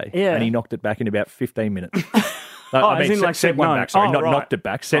birthday? Yeah. And he knocked it back in about 15 minutes. as in like sent one no. back. Sorry, Oh, not right. knocked it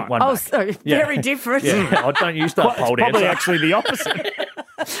back, sent one Oh, back. so very different. Yeah, I don't use that pole It's probably dancer. actually the opposite.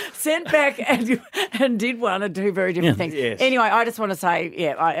 Sent back and did one and two very different things. Yes. Anyway, I just want to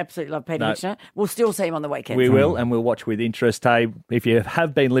say, I absolutely love Peter No. Hitchner. We'll still see him on the weekend. We will, and we'll watch with interest. Hey, if you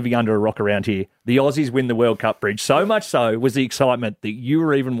have been living under a rock around here, the Aussies win the World Cup, Bridge. So much so was the excitement that you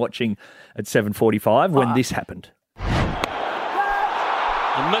were even watching at 7:45 when this happened.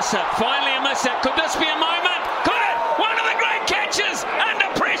 A miss-up, finally a miss-up. Could this be a moment? Could it? One of the great catches under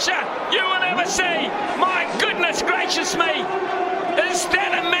pressure you will ever see. My goodness gracious me. Is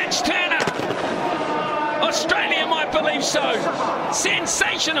that a match turner? Australia might believe so.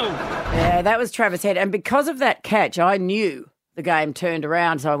 Sensational. Yeah, that was Travis Head. And because of that catch, I knew the game turned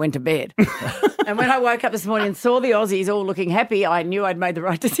around, so I went to bed. And when I woke up this morning and saw the Aussies all looking happy, I knew I'd made the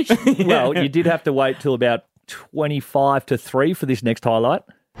right decision. Well, you did have to wait till about 25 to 3 for this next highlight.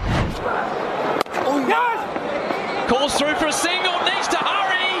 Calls through for a single, needs to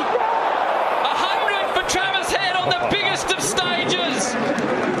hurry. 100 for Travis Head on the biggest of stages.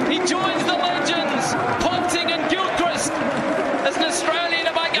 He joins the legends, Ponting and Gilchrist, as an Australian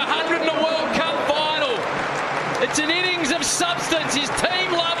to make 100 in a World Cup final. It's an innings of substance. His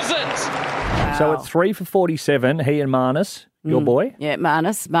team loves it. So at 3 for 47, he and Marnus, your boy. Yeah,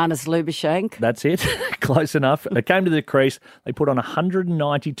 Marnus Lubashenk. That's it. Close enough. They came to the crease. They put on a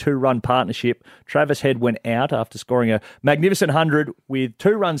 192-run partnership. Travis Head went out after scoring a magnificent 100 with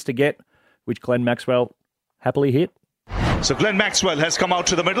 2 runs to get, which Glenn Maxwell happily hit. So Glenn Maxwell has come out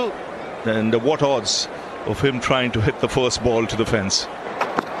to the middle. And what odds of him trying to hit the first ball to the fence?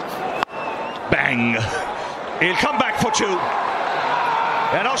 Bang! He'll come back for 2.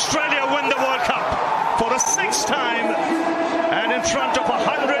 And Australia win the World Cup for the 6th time. And in front of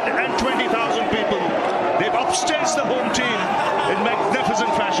 120,000 people, they've upstage the home team in magnificent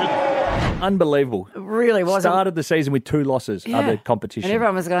fashion. Unbelievable. It really was. Started the season with 2 losses, other competition. And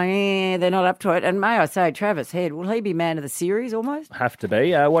everyone was going, they're not up to it. And may I say, Travis Head, will he be man of the series almost? Have to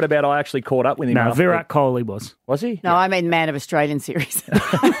be. What about I actually caught up with him? No, Virat Kohli was. Was he? No, I mean man of Australian series.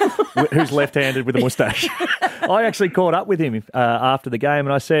 Who's left-handed with a moustache. I actually caught up with him after the game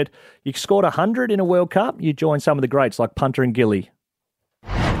and I said, you scored 100 in a World Cup, you joined some of the greats like Punter and Gilly.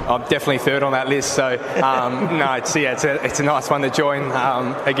 I'm definitely third on that list, so it's a nice one to join.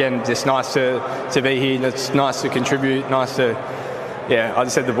 Again, just nice to be here. It's nice to contribute. Nice to, I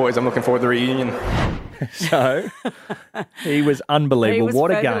just said to the boys, I'm looking forward to the reunion. So he was unbelievable. He was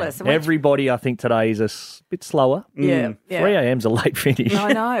what fabulous. A game! Everybody, I think today is a bit slower. Yeah, 3 a.m.'s a late finish.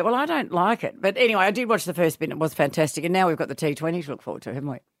 I know. Well, I don't like it, but anyway, I did watch the first bit. It was fantastic, and now we've got the T20 to look forward to, haven't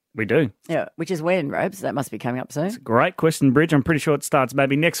we? We do. Yeah, which is when, Robes? That must be coming up soon. Great question, Bridge. I'm pretty sure it starts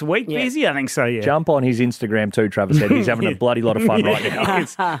maybe next week. Yeah. Busy? I think so, yeah. Jump on his Instagram too, Travis said. He's having a bloody lot of fun right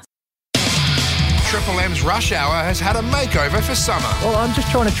now. Triple M's Rush Hour has had a makeover for summer. Well, I'm just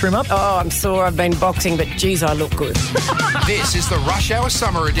trying to trim up. Oh, I'm sore. I've been boxing, but geez, I look good. This is the Rush Hour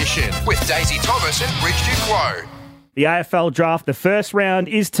Summer Edition with Daisy Thomas and Bridge Duclos. The AFL draft, the first round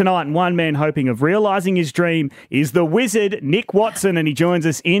is tonight, and one man hoping of realising his dream is the Wizard, Nick Watson, and he joins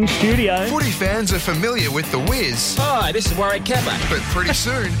us in studio. Footy fans are familiar with the Wiz. Hi, this is Warwick Kappa. But pretty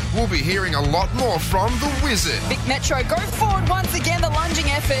soon, we'll be hearing a lot more from the Wizard. Vic Metro go forward once again. The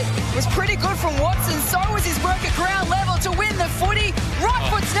lunging effort was pretty good from Watson. So was his work at ground level to win the footy. Right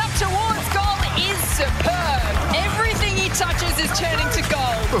foot snap towards goal is superb. Everything he touches is turning to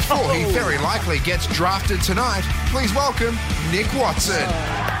gold. Before he very likely gets drafted tonight, please welcome Nick Watson.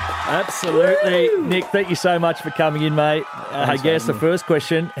 Absolutely. Nick, thank you so much for coming in, mate. I guess the first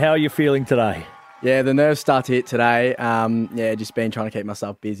question, how are you feeling today? Yeah, the nerves start to hit today. Just been trying to keep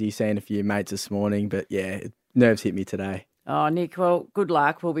myself busy, seeing a few mates this morning, but nerves hit me today. Oh, Nick, well, good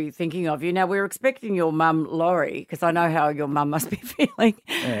luck. We'll be thinking of you. Now, we're expecting your mum, Laurie, because I know how your mum must be feeling.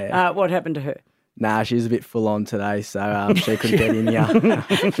 Yeah. What happened to her? Nah, she's a bit full on today, so she couldn't get in here.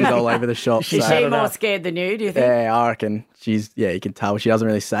 She's all over the shop. Is she more scared than you, do you think? Yeah, I reckon. You can tell. She doesn't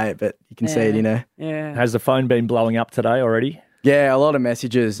really say it, but you can see it in her. Yeah. Has the phone been blowing up today already? Yeah, a lot of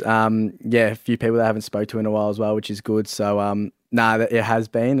messages. A few people that I haven't spoke to in a while as well, which is good. So, it has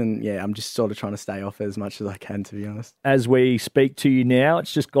been. And, I'm just sort of trying to stay off it as much as I can, to be honest. As we speak to you now,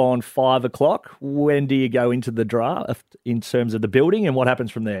 it's just gone 5 o'clock. When do you go into the draft in terms of the building and what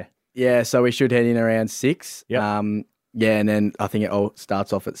happens from there? Yeah, so we should head in around 6. Yep. And then I think it all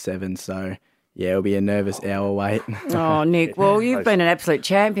starts off at 7. So, it'll be a nervous hour wait. Oh, Nick, well, you've been an absolute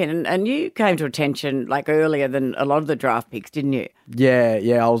champion and you came to attention like earlier than a lot of the draft picks, didn't you? Yeah,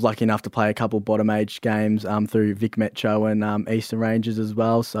 I was lucky enough to play a couple bottom age games through Vic Metro and Eastern Rangers as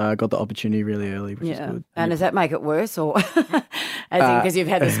well. So I got the opportunity really early, which is good. And does that make it worse or because you've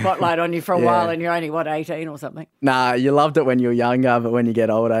had the spotlight on you for a while and you're only, 18 or something? Nah, you loved it when you were younger, but when you get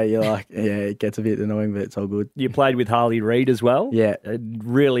older, you're like, it gets a bit annoying, but it's all good. You played with Harley Reid as well? Yeah.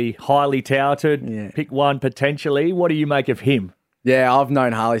 Really highly touted. Yeah. Pick one potentially. What do you make of him? Yeah, I've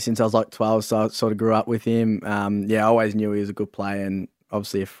known Harley since I was like 12, so I sort of grew up with him. I always knew he was a good player and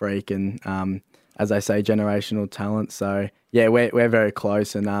obviously a freak and, as they say, generational talent. So, we're very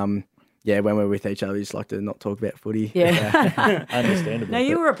close and, when we're with each other, we just like to not talk about footy. Yeah. Understandable. Now,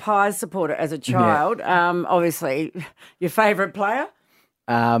 you were a Pies supporter as a child. Obviously, your favourite player?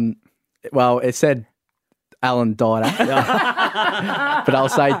 Well, it said Alan Didak, but I'll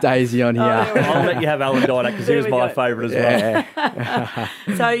say Daisy on here. I'll let you have Alan Didak because he was my favourite as well.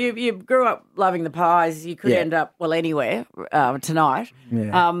 So you grew up loving the Pies. You could end up, anywhere tonight.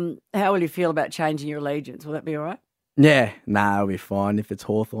 Yeah. How will you feel about changing your allegiance? Will that be all right? Yeah, it'll be fine. If it's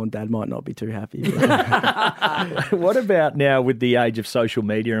Hawthorn, Dad might not be too happy. What about now with the age of social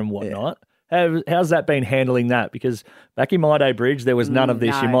media and whatnot? How's that been handling that? Because back in my day, Bridge, there was none of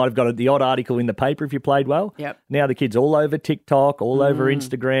this. No. You might have got the odd article in the paper if you played well. Yep. Now the kids all over TikTok, all over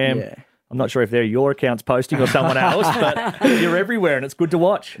Instagram. Yeah. I'm not sure if they're your accounts posting or someone else, but you're everywhere and it's good to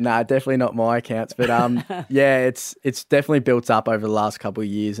watch. Nah, definitely not my accounts. But it's definitely built up over the last couple of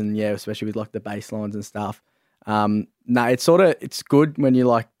years and especially with like the baselines and stuff. It's good when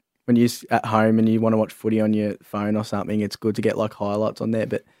you're at home and you want to watch footy on your phone or something. It's good to get like highlights on there,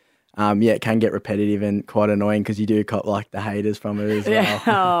 but it can get repetitive and quite annoying because you do got like the haters from it as well. Yeah.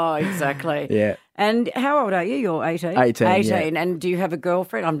 Oh, exactly. Yeah. And how old are you? You're 18? 18, yeah. And do you have a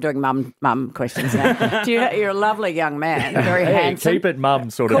girlfriend? I'm doing mum questions now. You're a lovely young man, very handsome. Keep it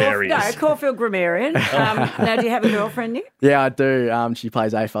mum sort of areas. No, Caulfield grammarian. Now, do you have a girlfriend, Nick? Yeah, I do. She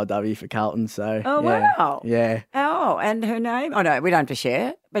plays AFLW for Carlton, so. Oh, wow. Yeah. Oh, and her name? Oh, no, we don't have to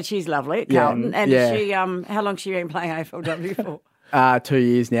share. But she's lovely at Yeah. Carlton. And Yeah. she, how long has she been playing AFLW for? 2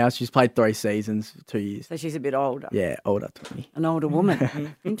 years now. She's played 3 seasons, 2 years. So she's a bit older. Yeah, older to me. An older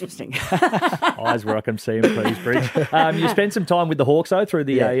woman. Interesting. Eyes where I can see him, please, Brig. You spent some time with the Hawks, though, through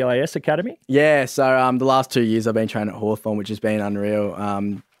the AIS Academy? Yeah, so the last 2 years I've been training at Hawthorn, which has been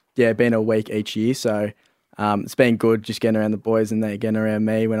unreal. Been a week each year, so it's been good just getting around the boys and they getting around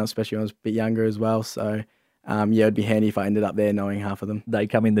me especially when I was a bit younger as well. So, it'd be handy if I ended up there knowing half of them. They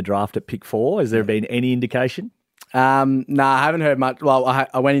come in the draft at pick 4. Has there been any indication? No, I haven't heard much. Well,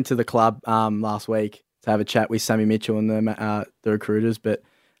 I went into the club last week to have a chat with Sammy Mitchell and the recruiters, but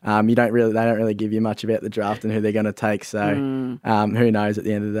they don't really give you much about the draft and who they're going to take. So who knows at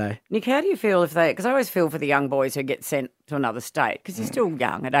the end of the day. Nick, how do you feel because I always feel for the young boys who get sent to another state because you're still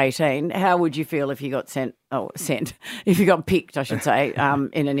young at 18. How would you feel if you got if you got picked, I should say,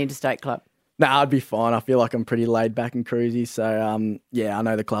 in an interstate club? No, I'd be fine. I feel like I'm pretty laid back and cruisy. So, I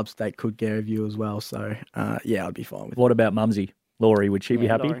know the club state could care of you as well. So, I'd be fine with it. What about Mumsy? Laurie, would she be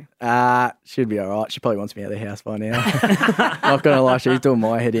happy? She'd be all right. She probably wants me out of the house by now. Not going to lie, she's doing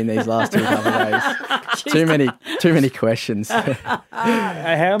my head in these last couple of days. Too many questions.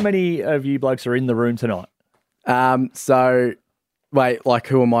 How many of you blokes are in the room tonight? Wait, like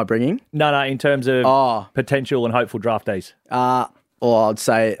who am I bringing? No, in terms of potential and hopeful draftees. I'd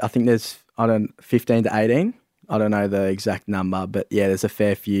say I think there's 15 to 18. I don't know the exact number, but there's a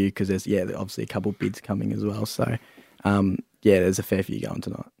fair few because there's obviously a couple bids coming as well. So there's a fair few going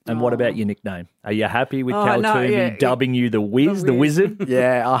tonight. And what about your nickname? Are you happy with Cal Toomey dubbing you the Wizard?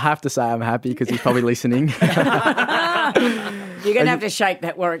 Yeah, I'll have to say I'm happy because he's probably listening. You're going to have to shake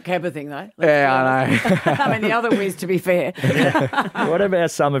that Warwick Cabba thing, though. I know. I mean, the other Wiz, to be fair. What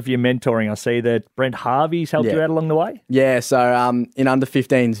about some of your mentoring? I see that Brent Harvey's helped you out along the way. Yeah, so in under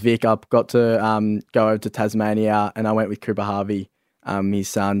 15s Vic, I got to go over to Tasmania and I went with Cooper Harvey, his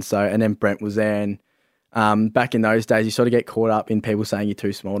son. So, and then Brent was there and back in those days, you sort of get caught up in people saying you're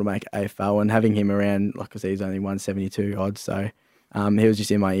too small to make AFL and having him around, like I said, he's only 172 odd. So he was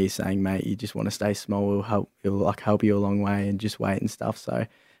just in my ear saying, mate, you just want to stay small. It'll help you a long way and just wait and stuff. So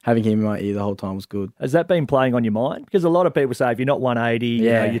having him in my ear the whole time was good. Has that been playing on your mind? Because a lot of people say if you're not 180,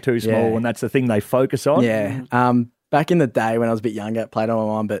 you're too small and that's the thing they focus on. Yeah. Back in the day when I was a bit younger, it played on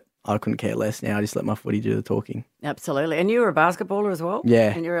my mind, but I couldn't care less now. I just let my footy do the talking. Absolutely. And you were a basketballer as well?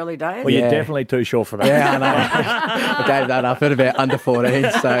 Yeah. In your early days? Well, you're definitely too short for that. Yeah, I know. I gave that up at about under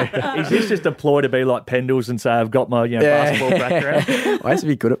 14. So is this just a ploy to be like Pendles and say I've got my basketball background? I used to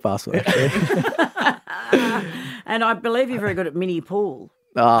be good at basketball, actually. And I believe you're very good at mini pool.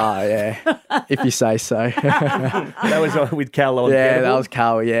 Oh, yeah. If you say so. That was with Cal on that was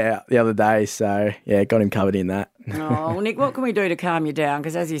Cal, the other day. So, got him covered in that. Oh, well, Nick, what can we do to calm you down?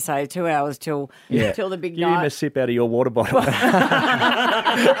 Because as you say, 2 hours till the big Give night. him a sip out of your water bottle.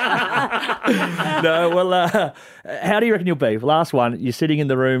 No, well, how do you reckon you'll be? Last one, you're sitting in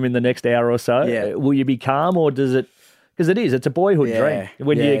the room in the next hour or so. Yeah. Will you be calm or does it... Because it's a boyhood dream.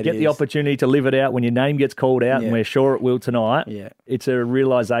 When you get the opportunity to live it out, when your name gets called out, and we're sure it will tonight, it's a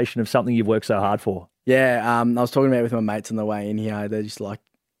realisation of something you've worked so hard for. Yeah, I was talking about it with my mates on the way in here. They're just like,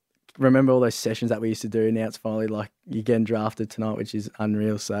 remember all those sessions that we used to do? Now it's finally like you're getting drafted tonight, which is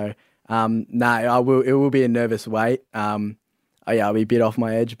unreal. So, I will. It will be a nervous wait. I'll be a bit off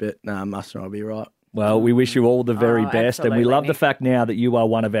my edge, but Muster and I'll be right. Well, we wish you all the very best, and we love the fact now that you are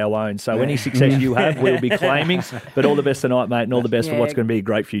one of our own. So any success you have, we'll be claiming. But all the best tonight, mate, and all the best for what's going to be a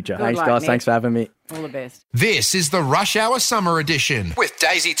great future. Thanks, guys. Nick. Thanks for having me. All the best. This is the Rush Hour Summer Edition with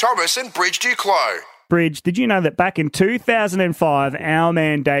Daisy Thomas and Bridge Duclos. Bridge, did you know that back in 2005, our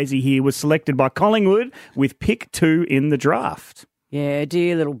man Daisy here was selected by Collingwood with pick 2 in the draft? Yeah,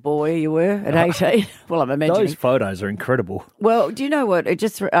 dear little boy you were at 18. Well, I'm imagining. Those photos are incredible. Well, do you know what?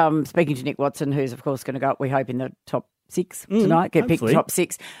 Just speaking to Nick Watson, who's, of course, going to go up, we hope, in the top 6 tonight, get picked top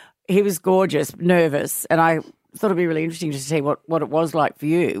 6. He was gorgeous, nervous, and I thought it'd be really interesting to see what it was like for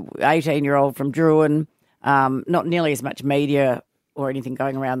you, 18-year-old from Druin, not nearly as much media or anything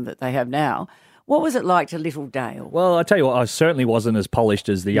going around that they have now. What was it like to little Dale? Well, I tell you what, I certainly wasn't as polished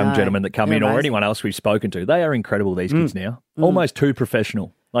as the young gentlemen that come in or anyone else we've spoken to. They are incredible, these kids now. Almost too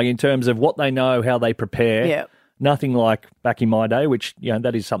professional. Like in terms of what they know, how they prepare. Yeah. Nothing like back in my day, which,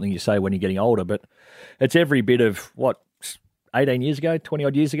 that is something you say when you're getting older, but it's every bit of 18 years ago,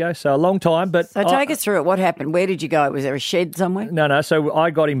 20-odd years ago, so a long time. But so take us through it. What happened? Where did you go? Was there a shed somewhere? No. So I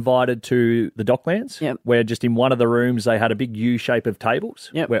got invited to the Docklands, where just in one of the rooms they had a big U shape of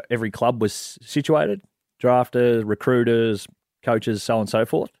tables where every club was situated, drafters, recruiters, coaches, so on and so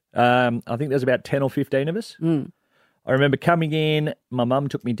forth. I think there's about 10 or 15 of us. I remember coming in, my mum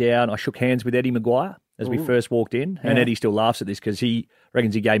took me down, I shook hands with Eddie Maguire. as we Ooh. first walked in. And Yeah. Eddie still laughs at this because he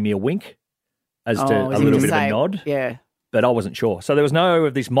reckons he gave me a wink as to Oh, a was he little to bit of say- a nod. Yeah. But I wasn't sure. So there was no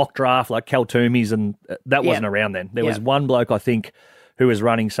of this mock draft like Cal Toomey's, and that wasn't around then. There was one bloke, I think, who was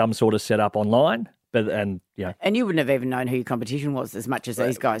running some sort of setup online. And you wouldn't have even known who your competition was as much as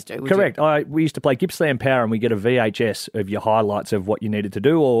these guys do, would correct. you? We used to play Gippsland Power, and we get a VHS of your highlights of what you needed to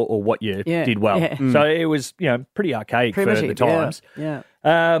do or what you did well. Yeah. So it was, pretty archaic for the times. Yeah.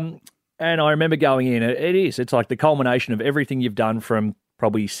 And I remember going in. It's like the culmination of everything you've done from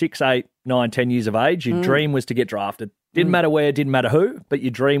probably 6, 8, 9, 10 years of age. Your dream was to get drafted. Didn't matter where, didn't matter who, but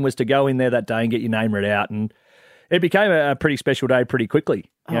your dream was to go in there that day and get your name read out. And it became a pretty special day pretty quickly.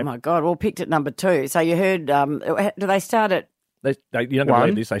 Oh, my God. Well, picked at number 2. So you heard, do they start at... You're not going to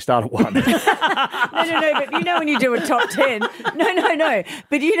believe this. They start at 1. No, but you know when you do a top 10. No.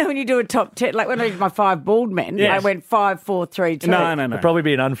 But you know when you do a top 10, like when I did my 5 bald men, I went 5, 4, 3, 2. No. It'd probably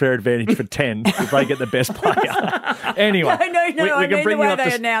be an unfair advantage for 10 if they get the best player. Anyway. No, I mean the way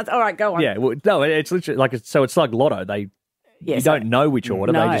they announce. All right, go on. Yeah, well, no, it's literally like, it's like Lotto. You don't know which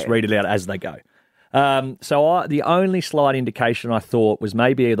order. No. They just read it out as they go. So the only slight indication I thought was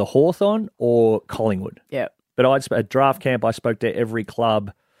maybe either Hawthorn or Collingwood. Yeah. But at draft camp, I spoke to every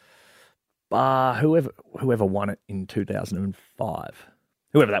club, whoever won it in 2005.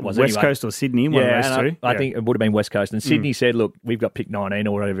 Whoever that was. West anyway. Coast or Sydney, one of those two. I think it would have been West Coast. And Sydney said, look, we've got pick 19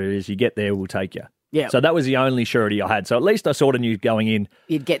 or whatever it is. You get there, we'll take you. Yeah. So that was the only surety I had. So at least I sort of knew going in.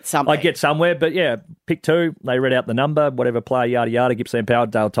 You'd get something. I'd get somewhere. But yeah, pick 2. They read out the number, whatever player, yada, yada, Gippsland Power,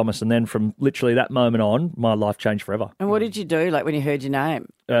 Dale Thomas. And then from literally that moment on, my life changed forever. And what did you do, like when you heard your name?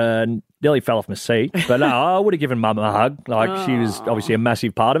 Nearly fell off my seat. But no, I would have given Mum a hug. Like she was obviously a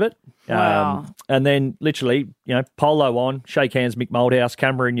massive part of it. Wow. And then literally, polo on, shake hands, Mick Moldhouse,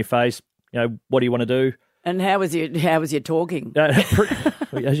 camera in your face. What do you want to do? And how was your talking?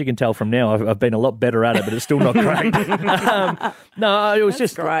 As you can tell from now, I've been a lot better at it, but it's still not great. No, it was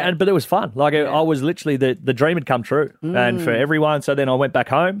just great. But it was fun. Like I was literally, the dream had come true. And for everyone, so then I went back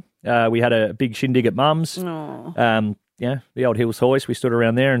home. We had a big shindig at Mum's. The old Hills hoist. We stood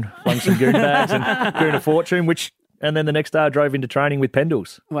around there and flung some goon bags and goon a fortune, and then the next day I drove into training with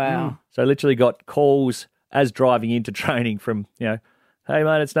Pendles. Wow. So I literally got calls as driving into training from, hey,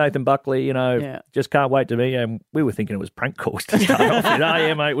 mate, it's Nathan Buckley, just can't wait to meet you. And we were thinking it was prank calls to start off with. Oh,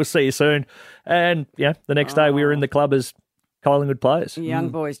 yeah, mate, we'll see you soon. And, the next day we were in the club as Collingwood players. Young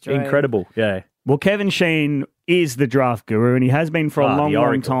boys dream. Incredible, yeah. Well, Kevin Sheen is the draft guru, and he has been for a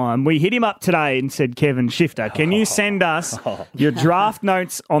long time. We hit him up today and said, Kevin, Shifter, can you send us your draft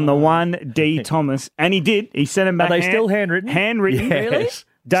notes on the 1D Thomas? And he did. He sent them back. Are they still handwritten? Handwritten. Yes. Really?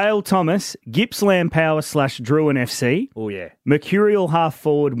 Dale Thomas, Gippsland Power / Druin FC. Oh, yeah. Mercurial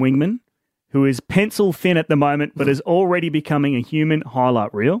half-forward wingman, who is pencil thin at the moment, but is already becoming a human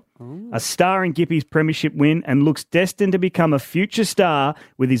highlight reel. A star in Gippy's premiership win, and looks destined to become a future star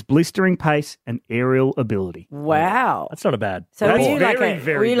with his blistering pace and aerial ability. Wow. That's not a bad. So were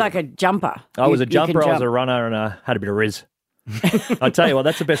you like a jumper? I was a You can jumper, I was jump. a runner, and had a bit of riz. I tell you what,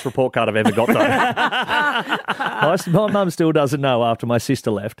 that's the best report card I've ever got, though. My mum still doesn't know after my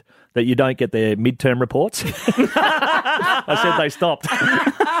sister left that you don't get their midterm reports. I said they stopped.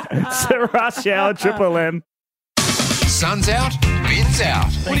 It's a rush hour Triple M. Sun's out, bin's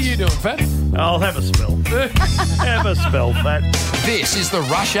out. What are you doing, Fat? I'll have a spell. Have a spell, Fat. This is the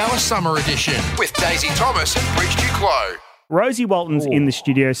Rush Hour Summer Edition with Daisy Thomas and Brig Duclos. Rosie Walton's in the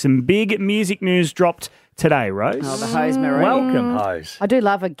studio. Some big music news dropped today, Rose. Oh, the Hose Marie. Welcome, Hose. I do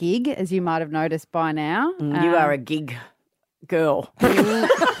love a gig, as you might have noticed by now. You are a gig girl.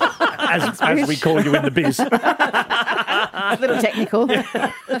 As we call you in the biz. A little technical. Doesn't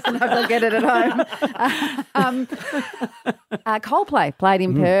know if I'll get it at home. Coldplay played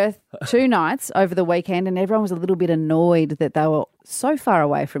in Perth 2 nights over the weekend, and everyone was a little bit annoyed that they were so far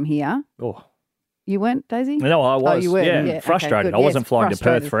away from here. Oh. You weren't, Daisy? No, I was. Oh, you were? Yeah, frustrated. Okay, I wasn't flying to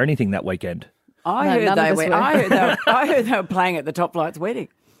frustrated. Perth for anything that weekend. I No, heard none they of us were. were. I heard they were playing at the Top Flight's wedding.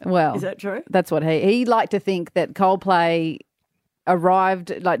 Well, Is that true? That's what he liked to think that Coldplay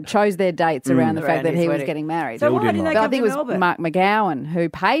chose their dates around the fact Around that his he was wedding. getting married. So why didn't they I come think to it was Melbourne? Mark McGowan who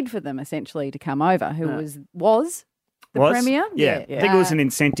paid for them essentially to come over, who was the Premier. Yeah. I think it was an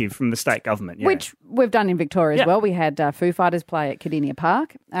incentive from the state government. Yeah. Which we've done in Victoria as well. We had Foo Fighters play at Cardinia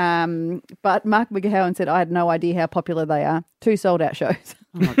Park. But Mark McGowan said, I had no idea how popular they are. 2 sold-out shows.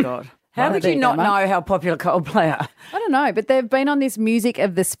 Oh, my God. How would you not know how popular Coldplay are? I don't know, but they've been on this Music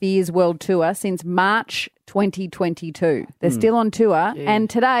of the Spheres World Tour since March 2022. They're still on tour, and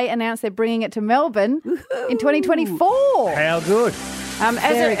today announced they're bringing it to Melbourne in 2024. How good.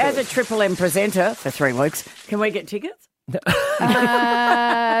 As a Triple M presenter for 3 weeks, can we get tickets?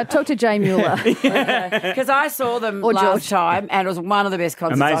 Talk to Jay Mueller. Because I saw them Or last George. time, and it was one of the best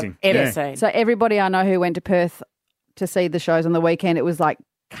concerts Amazing. I've ever Yeah. seen. So everybody I know who went to Perth to see the shows on the weekend, it was like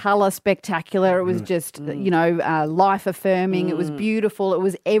colour spectacular. It was just, life affirming. It was beautiful. It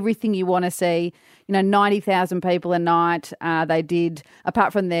was everything you want to see. 90,000 people a night. They did,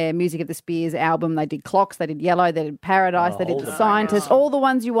 apart from their Music of the Spears album, they did Clocks, they did Yellow, they did Paradise, they did The Scientist, all the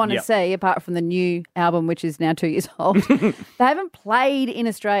ones you want to see, apart from the new album, which is now 2 years old. They haven't played in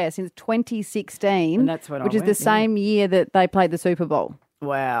Australia since 2016, And that's when I which is went, the same year that they played the Super Bowl.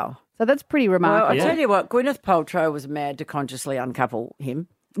 Wow. So that's pretty Well, remarkable. I tell you what, Gwyneth Paltrow was mad to consciously uncouple him.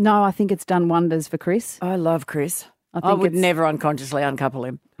 No, I think it's done wonders for Chris. I love Chris. I I think would it's- never unconsciously uncouple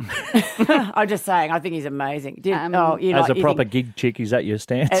him. I'm just saying, I think he's amazing. As a proper gig chick, is that your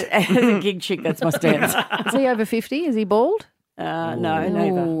stance? As a gig chick, that's my stance. Is he over 50? Is he bald? No,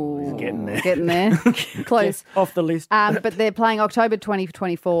 neither. He's getting there. Getting there. Close. Off the list. But they're playing October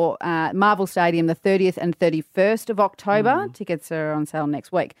 2024, Marvel Stadium, the 30th and 31st of October. Tickets are on sale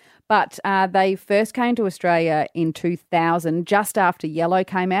next week. But they first came to Australia in 2000, just after Yellow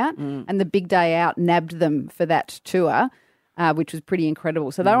came out, and the Big Day Out nabbed them for that tour. Which was pretty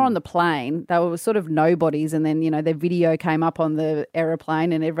incredible. So they were on the plane. They were sort of nobodies, and then their video came up on the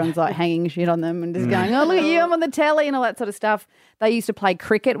aeroplane, and everyone's like hanging shit on them and just going, "Oh, look at you! I'm on the telly," and all that sort of stuff. They used to play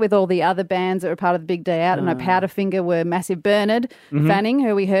cricket with all the other bands that were part of the Big Day Out. And Powderfinger were massive. Bernard Fanning,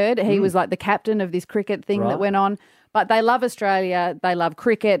 who we heard, he was like the captain of this cricket thing that went on. But they love Australia. They love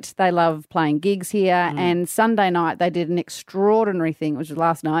cricket. They love playing gigs here. And Sunday night they did an extraordinary thing, which was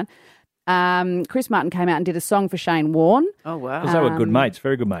last night. Chris Martin came out and did a song for Shane Warne. Oh, wow. Because they were good mates,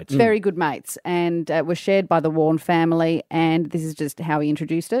 very good mates. Very good mates, and was shared by the Warne family, and this is just how he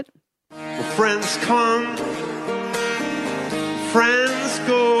introduced it. Well, friends come, friends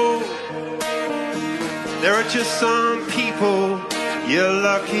go. There are just some people you're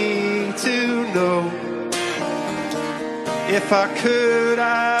lucky to know. If I could,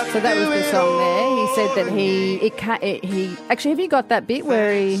 I'd So that was do the it song there. all. He said that he actually, have you got that bit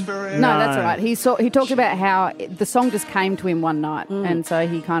where he? No, that's all right. He talked about how the song just came to him one night, and so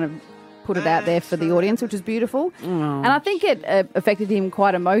he kind of put it out there for the audience, which is beautiful. And I think it affected him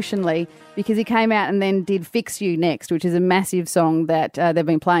quite emotionally because he came out and then did "Fix You" next, which is a massive song that they've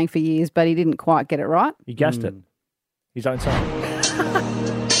been playing for years, but he didn't quite get it right. He gassed it. His own song.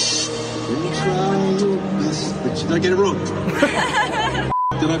 Did I get it wrong?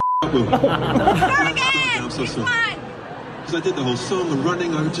 Did I up Will? I'm so sorry. Because I did the whole song and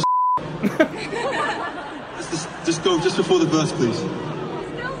running, I would just... Let's just go just before the verse, please.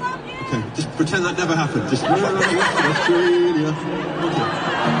 Okay, just pretend that never happened. Just... Australia.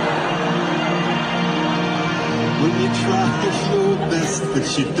 Okay. When you try your best,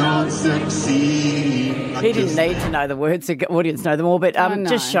 but you don't succeed. He didn't need to know the words, the audience know them all, but I know.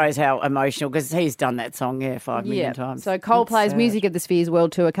 just shows how emotional, because he's done that song, 5 million times. So Coldplay's That's Music of the Spheres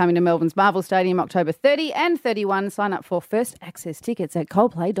World Tour coming to Melbourne's Marvel Stadium October 30 and 31. Sign up for first access tickets at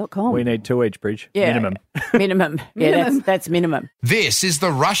coldplay.com. We need 2 each, Bridge. Yeah. Minimum. Minimum. Yeah, Minimum. that's minimum. This is the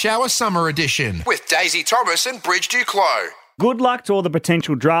Rush Hour Summer Edition with Daisy Thomas and Bridge Duclos. Good luck to all the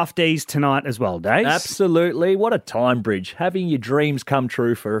potential draftees tonight as well, Days. Absolutely. What a time, Bridge. Having your dreams come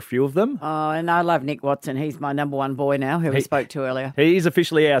true for a few of them. Oh, and I love Nick Watson. He's my number one boy now, who we spoke to earlier. He is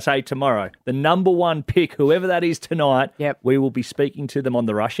officially our say tomorrow. The number one pick, whoever that is tonight, we will be speaking to them on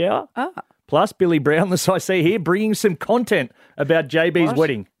the Rush Hour. Plus, Billy Brown, as I see here, bringing some content about JB's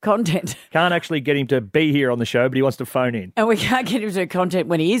wedding. Content. Can't actually get him to be here on the show, but he wants to phone in. And we can't get him to do content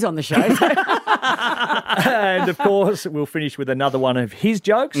when he is on the show. And, of course, we'll finish with another one of his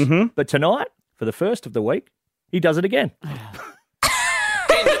jokes. But tonight, for the first of the week, he does it again. End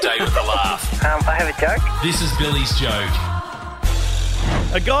the day with a laugh. I have a joke. This is Billy's joke.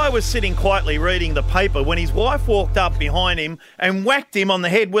 A guy was sitting quietly reading the paper when his wife walked up behind him and whacked him on the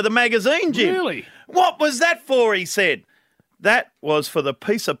head with a magazine, Jim. Really? What was that for, he said. That was for the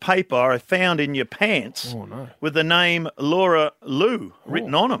piece of paper I found in your pants with the name Laura Lou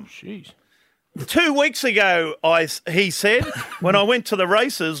written on them. Jeez. 2 weeks ago, he said, when I went to the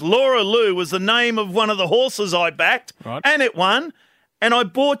races, Laura Lou was the name of one of the horses I backed, and it won, and I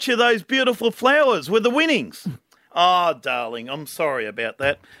bought you those beautiful flowers with the winnings. Oh, darling, I'm sorry about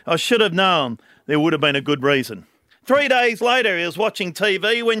that. I should have known there would have been a good reason. 3 days later, he was watching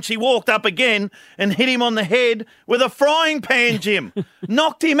TV when she walked up again and hit him on the head with a frying pan, Jim.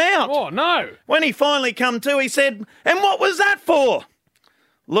 Knocked him out. Oh, no. When he finally come to, he said, "And what was that for?"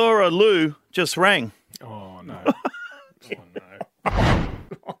 Laura Lou just rang. Oh, no.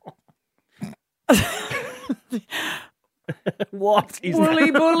 What is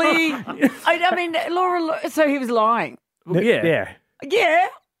Bully, that? bully. I mean, Laura, so he was lying. Yeah. Yeah.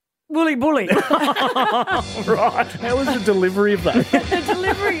 Woolly bully. Right. How was the delivery of that?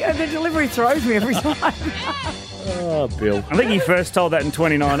 the delivery throws me every time. Oh, Bill. I think he first told that in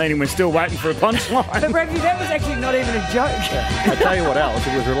 2019 and we're still waiting for a punchline. But Bradley, that was actually not even a joke. I'll tell you what else. If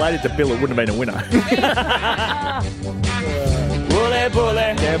it was related to Bill, it wouldn't have been a winner. Bully,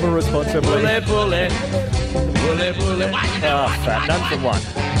 bully. Gamble responsibly. Bully, bully. Bully, bully. Oh, fat. None from one.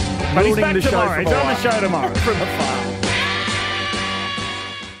 But he's Building back the show tomorrow. from He's on the afar. show tomorrow. From afar.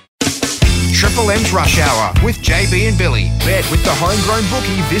 Triple M's Rush Hour with JB and Billy. Bet with the homegrown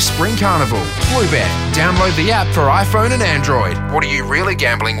bookie this spring carnival. Bluebet. Download the app for iPhone and Android. What are you really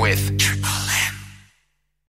gambling with?